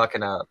 That you're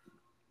fucking up.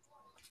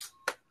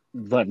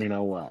 Let me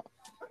know what.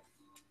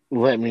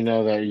 Let me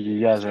know that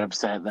you guys are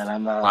upset that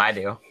I'm not. I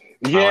do.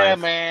 Yeah,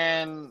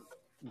 man.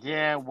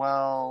 Yeah,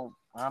 well,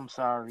 I'm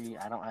sorry.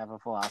 I don't have a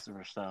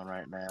Philosopher's Stone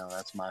right now.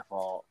 That's my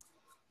fault.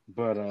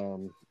 But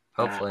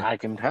Hopefully. I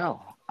can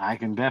tell. I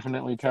can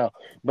definitely tell.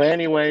 But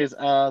anyways,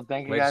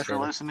 thank you guys for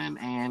Steven. listening,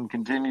 and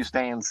continue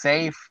staying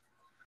safe.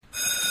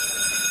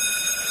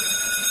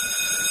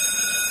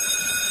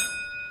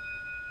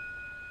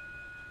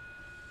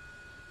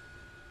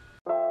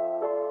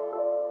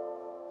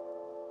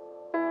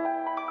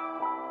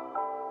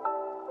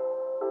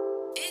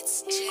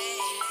 It's Jay.